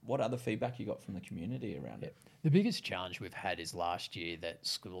 What other feedback you got from the community around it? The biggest challenge we've had is last year that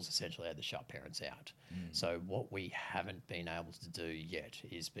schools essentially had to shut parents out. So what we haven't been able to do yet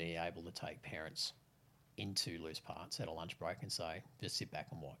is being able to take parents into loose parts at a lunch break and say, just sit back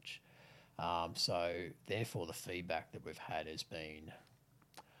and watch. So therefore the feedback that we've had has been,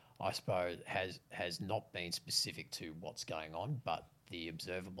 I suppose, has not been specific to what's going on, but the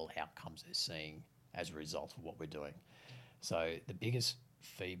observable outcomes they're seeing as a result of what we're doing. So the biggest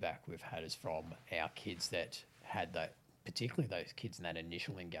feedback we've had is from our kids that had that, particularly those kids in that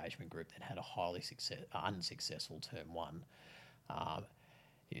initial engagement group that had a highly unsuccessful term one,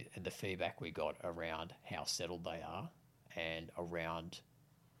 and the feedback we got around how settled they are and around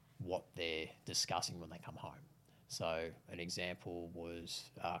what they're discussing when they come home. So an example was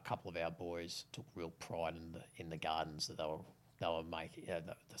a couple of our boys took real pride in the gardens that they were making.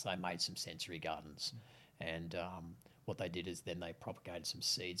 They made some sensory gardens, and what they did is then they propagated some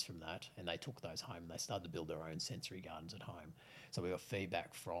seeds from that, and they took those home. And they started to build their own sensory gardens at home. So we got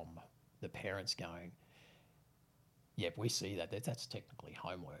feedback from the parents going, "Yep, we see that. That's technically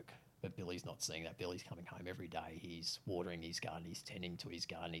homework." But Billy's not seeing that. Billy's coming home every day. He's watering his garden. He's tending to his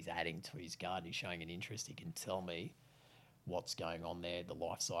garden. He's adding to his garden. He's showing an interest. He can tell me what's going on there, the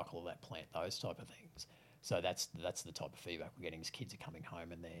life cycle of that plant, those type of things. So that's the type of feedback we're getting. Is kids are coming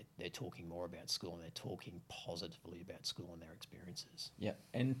home and they're talking more about school and they're talking positively about school and their experiences. Yeah,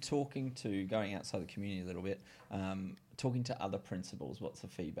 and going outside the community a little bit, talking to other principals, what's the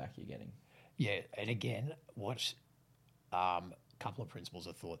feedback you're getting? Yeah, and again, what couple of principals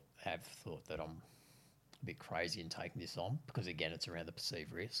have thought that I'm a bit crazy in taking this on because, again, it's around the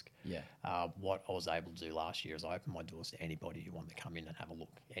perceived risk. Yeah. What I was able to do last year is I opened my doors to anybody who wanted to come in and have a look,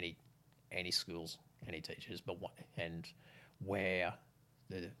 any schools, any teachers, and where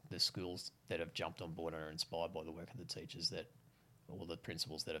the schools that have jumped on board and are inspired by the work of the teachers or the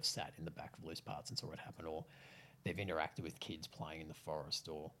principals that have sat in the back of loose parts and saw what happened, or they've interacted with kids playing in the forest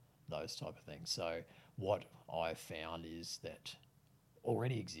or those type of things. So what I've found is that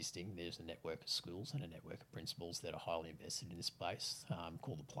already existing, there's a network of schools and a network of principals that are highly invested in this space,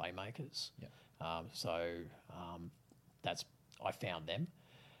 called the Playmakers. Yeah. I found them.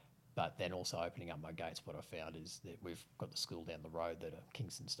 But then also opening up my gates, what I found is that we've got the school down the road that are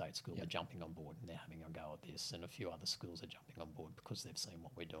Kingston State School are jumping on board and they're having a go at this, and a few other schools are jumping on board because they've seen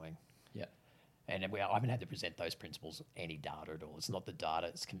what we're doing. Yeah. And I haven't had to present those principals any data at all. It's not the data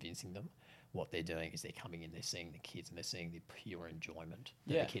that's convincing them. What they're doing is they're coming in, they're seeing the kids, and they're seeing the pure enjoyment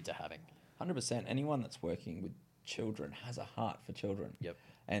that the kids are having. 100%. Anyone that's working with children has a heart for children. Yep.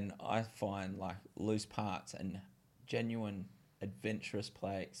 And I find loose parts and genuine adventurous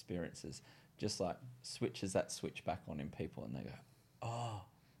play experiences just switches that switch back on in people, and they go, oh,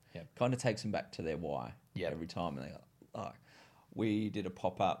 kind of takes them back to their why every time. And they go, oh. We did a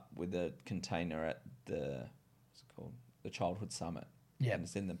pop-up with a container at the Childhood Summit. Yeah. And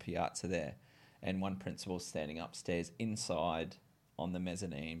it's in the piazza there. And one principal's standing upstairs inside on the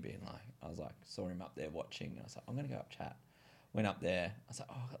mezzanine saw him up there watching. And I was like, I'm going to go up chat. Went up there. I was like,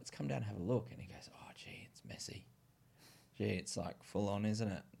 oh, let's come down and have a look. And he goes, oh, gee, it's messy. Gee, it's full on, isn't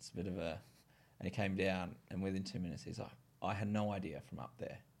it? It's a bit of a... And he came down, and within 2 minutes, he's like, I had no idea from up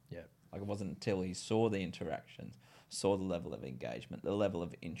there. Yeah. It wasn't until he saw the interactions, saw the level of engagement, the level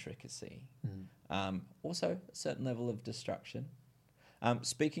of intricacy. Also, a certain level of destruction.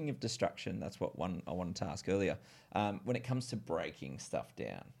 Speaking of destruction, that's what one I wanted to ask earlier. When it comes to breaking stuff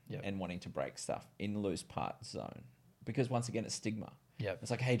down and wanting to break stuff in loose part zone, because once again, it's stigma. Yeah.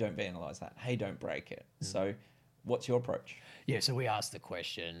 It's hey, don't vandalise that. Hey, don't break it. So what's your approach? Yeah, so we ask the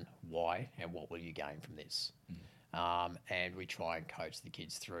question, why and what will you gain from this? And we try and coach the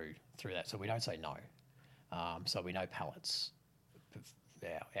kids through that. So we don't say no. So we know pallets.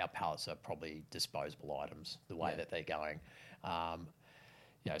 Our pallets are probably disposable items, the way that they're going.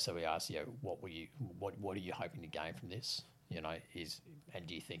 So we ask, what are you hoping to gain from this? And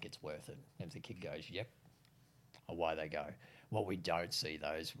do you think it's worth it? And if the kid goes, yep, away they go. What we don't see,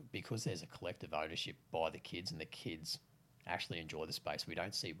 though, is because there's a collective ownership by the kids and the kids actually enjoy the space, we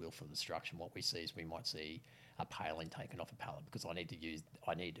don't see willful destruction. What we see is we might see a paling taken off a pallet because I need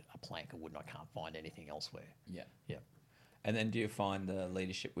a plank of wood and I can't find anything elsewhere. Yeah. Yeah. And then do you find the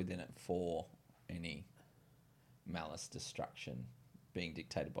leadership within it for any malice destruction being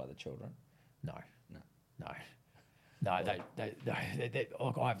dictated by the children? No.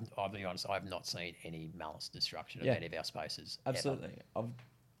 Look, I'll be honest, I've not seen any malice destruction of any of our spaces. Absolutely. Ever. I've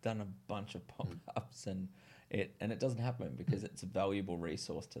done a bunch of pop-ups and it doesn't happen because it's a valuable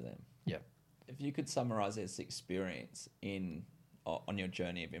resource to them. Yeah. If you could summarize this experience on your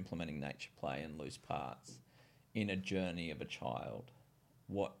journey of implementing nature play and loose parts in a journey of a child,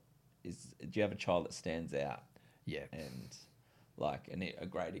 do you have a child that stands out? Yeah. And a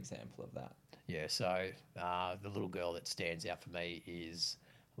great example of that. Yeah, so the little girl that stands out for me is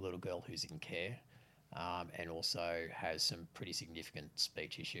a little girl who's in care, and also has some pretty significant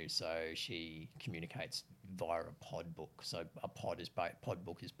speech issues. So she communicates via a pod book. So a pod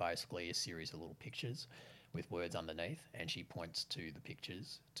book is basically a series of little pictures with words underneath, and she points to the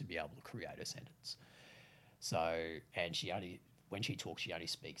pictures to be able to create a sentence. So, and when she talks, she only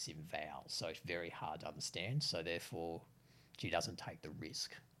speaks in vowels, so it's very hard to understand. So therefore, she doesn't take the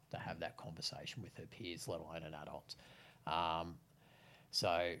risk to have that conversation with her peers, let alone an adult.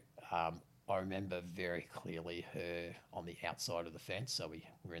 I remember very clearly her on the outside of the fence. So we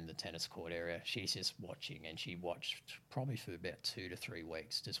were in the tennis court area. She's just watching, and she watched probably for about 2 to 3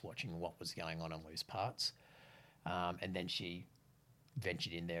 weeks, just watching what was going on loose parts. And then she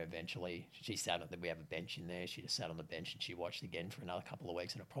ventured in there eventually. We have a bench in there. She just sat on the bench and she watched again for another couple of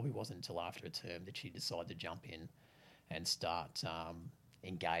weeks. And it probably wasn't until after a term that she decided to jump in and start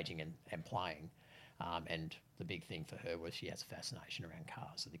engaging and playing. And the big thing for her was she has a fascination around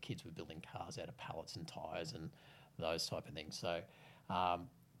cars. So the kids were building cars out of pallets and tyres and those type of things. So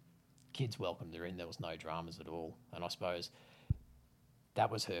kids welcomed her in. There was no dramas at all. And I suppose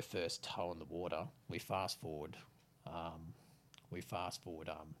that was her first toe in the water. We fast forward a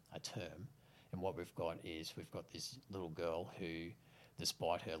term, and what we've got this little girl who,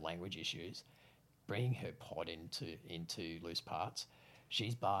 despite her language issues, bringing her pod into loose parts,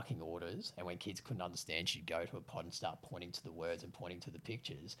 she's barking orders, and when kids couldn't understand, she'd go to a pod and start pointing to the words and pointing to the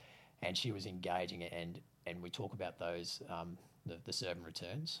pictures, and she was engaging, and we talk about those, the serve and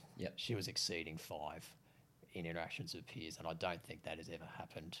returns. Yep. She was exceeding 5 in interactions with peers, and I don't think that has ever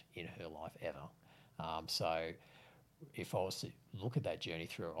happened in her life ever. So if I was to look at that journey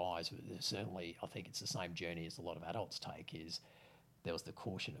through her eyes, certainly I think it's the same journey as a lot of adults take. Is there was the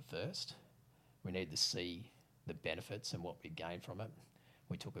caution at first. We need to see the benefits and what we gain from it.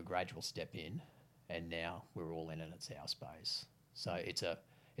 We took a gradual step in, and now we're all in and it's our space. So it's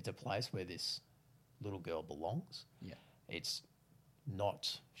a place where this little girl belongs. Yeah.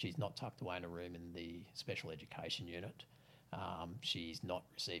 She's not tucked away in a room in the special education unit. She's not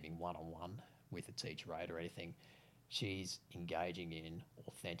receiving one-on-one with a teacher aide or anything. She's engaging in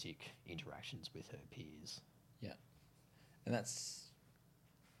authentic interactions with her peers. Yeah. And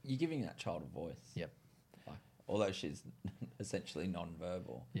you're giving that child a voice. Yep. Although she's essentially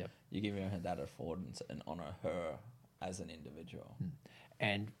non-verbal, Yep. you're giving her that affordance and honour her as an individual.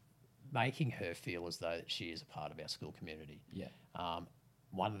 And making her feel as though she is a part of our school community. Yeah.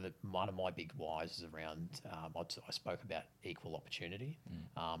 One of my big whys is around, I spoke about equal opportunity,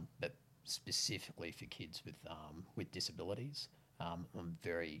 but specifically for kids with disabilities. I'm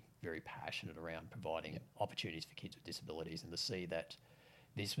very, very passionate around providing opportunities for kids with disabilities, and to see that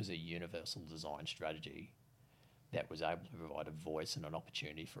this was a universal design strategy that was able to provide a voice and an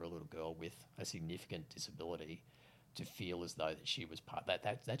opportunity for a little girl with a significant disability to feel as though that she was part.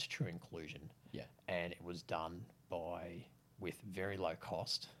 That's true inclusion. Yeah. And it was done with very low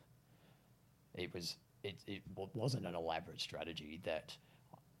cost. It wasn't an elaborate strategy that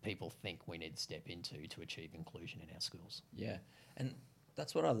people think we need to step into to achieve inclusion in our schools. Yeah. And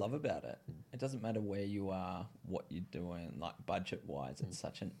that's what I love about it. It doesn't matter where you are, what you're doing, like budget-wise, it's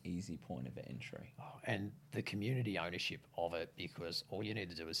such an easy point of entry. Oh, and the community ownership of it, because all you need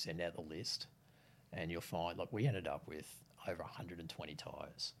to do is send out the list and you'll find, like, we ended up with over 120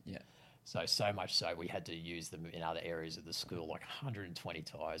 tyres. Yeah. So much so we had to use them in other areas of the school, like 120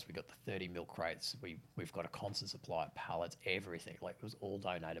 tyres. We got the 30 milk crates. We've got a constant supply of pallets, everything. Like, it was all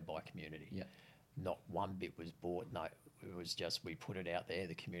donated by community. Yeah. Not one bit was bought. No, it was just we put it out there.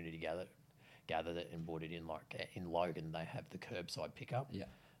 The community gathered it and brought it in. Like in Logan, they have the curbside pickup. Yeah.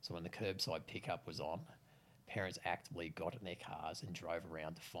 So when the curbside pickup was on, parents actively got in their cars and drove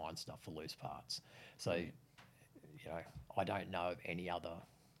around to find stuff for loose parts. So, I don't know of any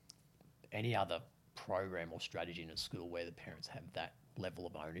other program or strategy in a school where the parents have that level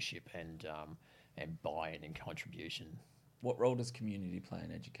of ownership and buy-in and contribution. What role does community play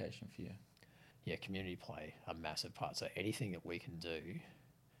in education for you? Yeah, community play a massive part. So anything that we can do,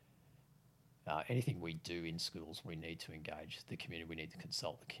 anything we do in schools, we need to engage the community. We need to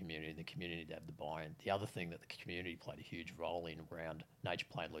consult the community, and the community to have the buy-in. The other thing that the community played a huge role in around nature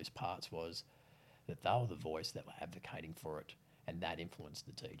play and loose parts was that they were the voice that were advocating for it, and that influenced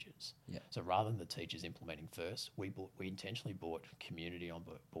the teachers. Yeah. So rather than the teachers implementing first, we intentionally brought community on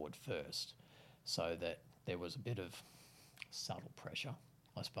board first, so that there was a bit of subtle pressure,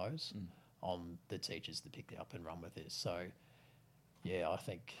 I suppose, on the teachers to pick it up and run with this. So, yeah, I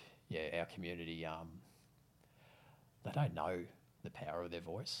think, our community, they don't know the power of their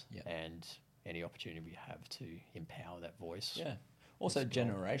voice, Yeah. and any opportunity we have to empower that voice. Yeah. Also, It's gold.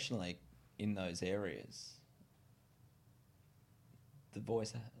 generationally, in those areas, the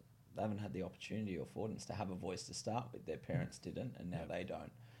voice, they haven't had the opportunity or affordance to have a voice to start with. Their parents didn't, and now Yep. they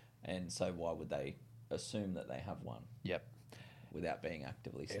don't. And so why would they assume that they have one Yep. without being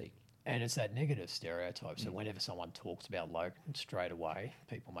actively Yep. seeking? And it's that negative stereotype. So whenever someone talks about Logan, straight away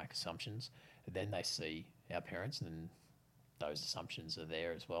people make assumptions. Then they see our parents, and those assumptions are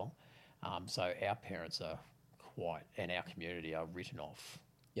there as well. So our parents are and our community are written off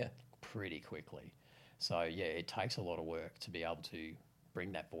Yeah. pretty quickly. So it takes a lot of work to be able to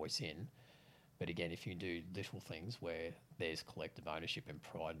bring that voice in. But again, if you do little things where there's collective ownership and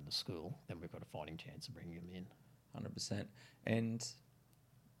pride in the school, then we've got a fighting chance of bringing them in. 100%. And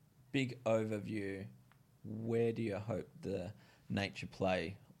big overview, where do you hope the Nature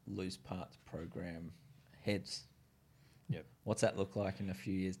Play Loose Parts program heads? Yep. What's that look like in a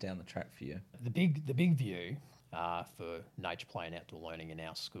few years down the track for you? The big view for nature play and outdoor learning in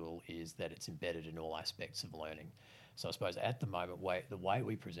our school is that it's embedded in all aspects of learning. So I suppose at the moment, the way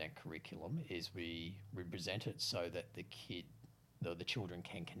we present curriculum is we present it so that the children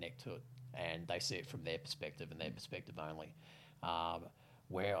can connect to it, and they see it from their perspective and their perspective only.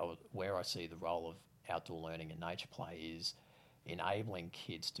 Where I see the role of outdoor learning and nature play is enabling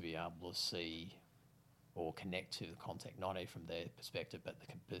kids to be able to see or connect to the content not only from their perspective but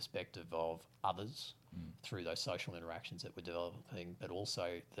the perspective of others through those social interactions that we're developing, but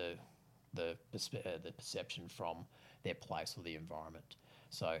also the perception from their place or the environment.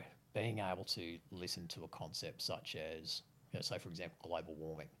 So being able to listen to a concept such as, say for example, global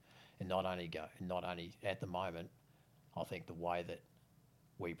warming, and not only at the moment, I think the way that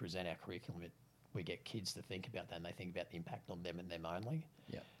we present our curriculum, we get kids to think about that, and they think about the impact on them and them only.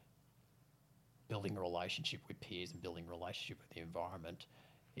 Yeah. Building a relationship with peers and building a relationship with the environment,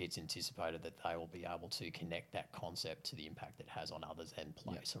 it's anticipated that they will be able to connect that concept to the impact it has on others and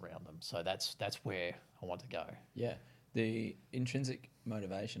place around them. So that's where I want to go. Yeah. The intrinsic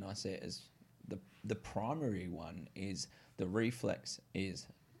motivation, I see it as the primary one is the reflex is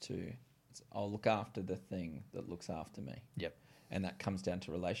I'll look after the thing that looks after me. Yep. And that comes down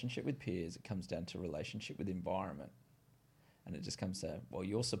to relationship with peers. It comes down to relationship with environment. And it just comes to, well,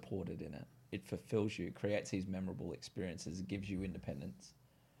 you're supported in it. It fulfills you, creates these memorable experiences, it gives you independence.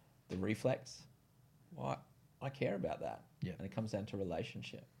 The reflex, well, I care about that. Yeah. And it comes down to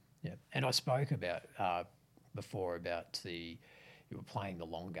relationship. Yeah. And I spoke about before about you were playing the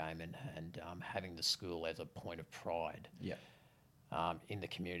long game and having the school as a point of pride. Yeah. In the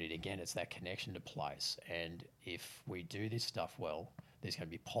community. Again, it's that connection to place. And if we do this stuff well, there's going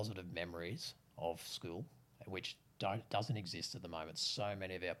to be positive memories of school, which doesn't exist at the moment. So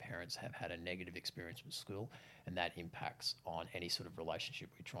many of our parents have had a negative experience with school, and that impacts on any sort of relationship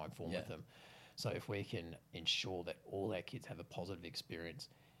we try and form with them. So if we can ensure that all our kids have a positive experience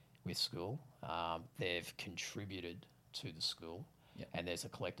with school, they've contributed to the school, and there's a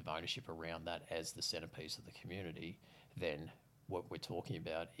collective ownership around that as the centrepiece of the community, then what we're talking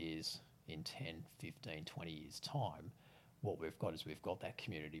about is in 10, 15, 20 years' time, what we've got is we've got that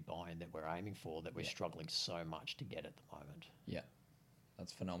community buy-in that we're aiming for, that we're struggling so much to get at the moment. Yeah.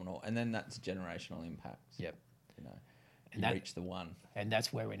 That's phenomenal. And then that's generational impacts. Yep. You know, And you that- reach the one. And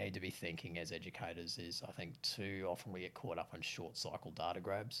that's where we need to be thinking as educators is, I think, too often we get caught up on short cycle data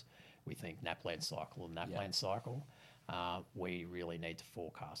grabs. We think NAPLAN cycle and NAPLAN cycle. We really need to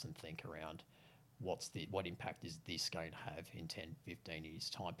forecast and think around what impact is this going to have in 10, 15 years'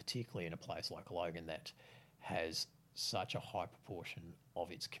 time, particularly in a place like Logan that has such a high proportion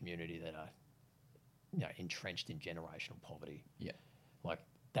of its community that are entrenched in generational poverty. Yeah. Like,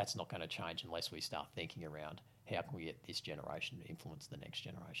 that's not going to change unless we start thinking around how can we get this generation to influence the next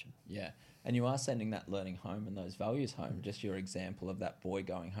generation. Yeah. And you are sending that learning home and those values home. Just your example of that boy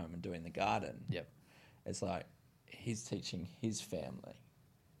going home and doing the garden. Yep. It's like he's teaching his family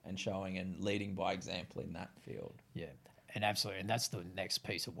and showing and leading by example in that field. Yeah, and absolutely. And that's the next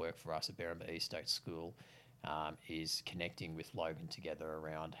piece of work for us at Berrimah East State School, is connecting with Logan together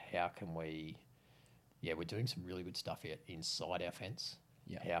around how can we, we're doing some really good stuff here inside our fence.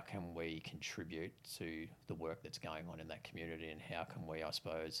 Yeah. How can we contribute to the work that's going on in that community, and how can we, I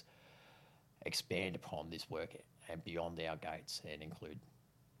suppose, expand upon this work and beyond our gates and include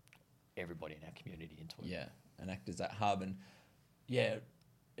everybody in our community into it. Yeah, and act as that hub. And yeah,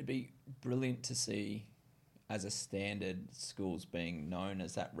 it'd be brilliant to see as a standard, schools being known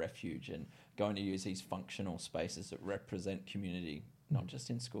as that refuge and going to use these functional spaces that represent community, not just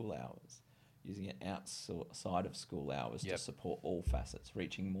in school hours, using it outside of school hours to support all facets,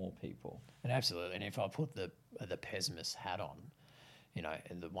 reaching more people. And absolutely. And if I put the pessimist hat on, you know,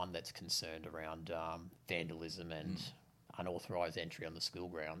 and the one that's concerned around vandalism and unauthorised entry on the school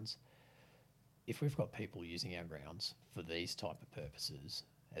grounds, if we've got people using our grounds for these type of purposes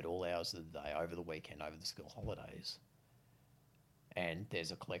at all hours of the day, over the weekend, over the school holidays, and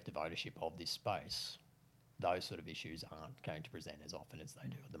there's a collective ownership of this space, those sort of issues aren't going to present as often as they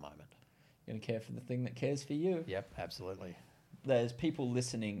do at the moment. You're going to care for the thing that cares for you. Yep, absolutely. There's people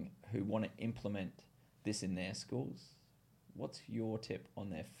listening who want to implement this in their schools. What's your tip on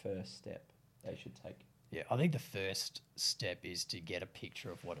their first step they should take? Yeah, I think the first step is to get a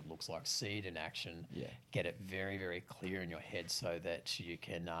picture of what it looks like, see it in action, get it very, very clear in your head so that you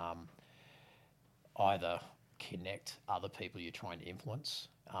can either connect other people you're trying to influence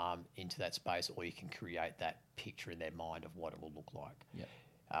into that space, or you can create that picture in their mind of what it will look like.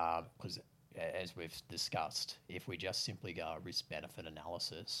 Because as we've discussed, if we just simply go risk-benefit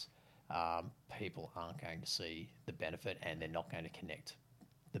analysis, people aren't going to see the benefit, and they're not going to connect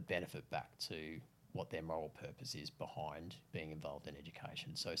the benefit back to what their moral purpose is behind being involved in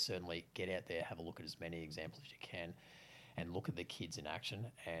education. So certainly get out there, have a look at as many examples as you can, and look at the kids in action.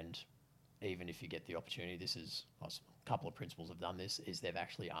 And even if you get the opportunity, a couple of principals have done this, is they've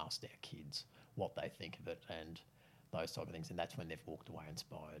actually asked their kids what they think of it and those type of things, and that's when they've walked away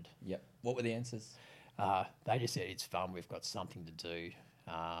inspired. Yep. What were the answers? They just said, it's fun, we've got something to do.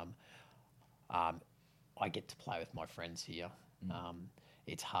 I get to play with my friends here.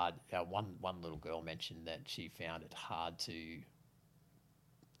 It's hard. One little girl mentioned that she found it hard to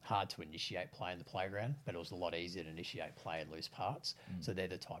initiate play in the playground, but it was a lot easier to initiate play in loose parts. So they're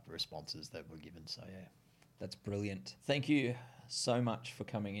the type of responses that were given. So yeah, that's brilliant. Thank you so much for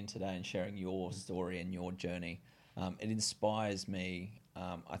coming in today and sharing your story and your journey. It inspires me.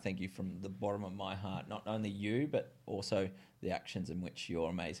 I thank you from the bottom of my heart, not only you, but also the actions in which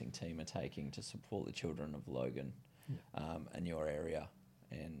your amazing team are taking to support the children of Logan and your area.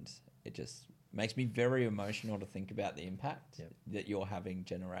 And it just makes me very emotional to think about the impact that you're having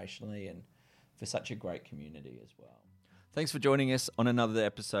generationally and for such a great community as well. Thanks for joining us on another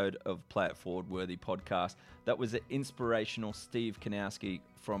episode of Play It Forward Worthy podcast. That was the inspirational Steve Kanowski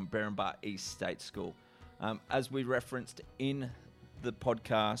from Berrinba East State School. As we referenced in the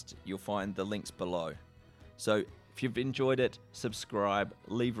podcast, you'll find the links below. So if you've enjoyed it, subscribe,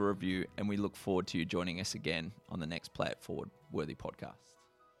 leave a review, and we look forward to you joining us again on the next Play It Forward Worthy podcast.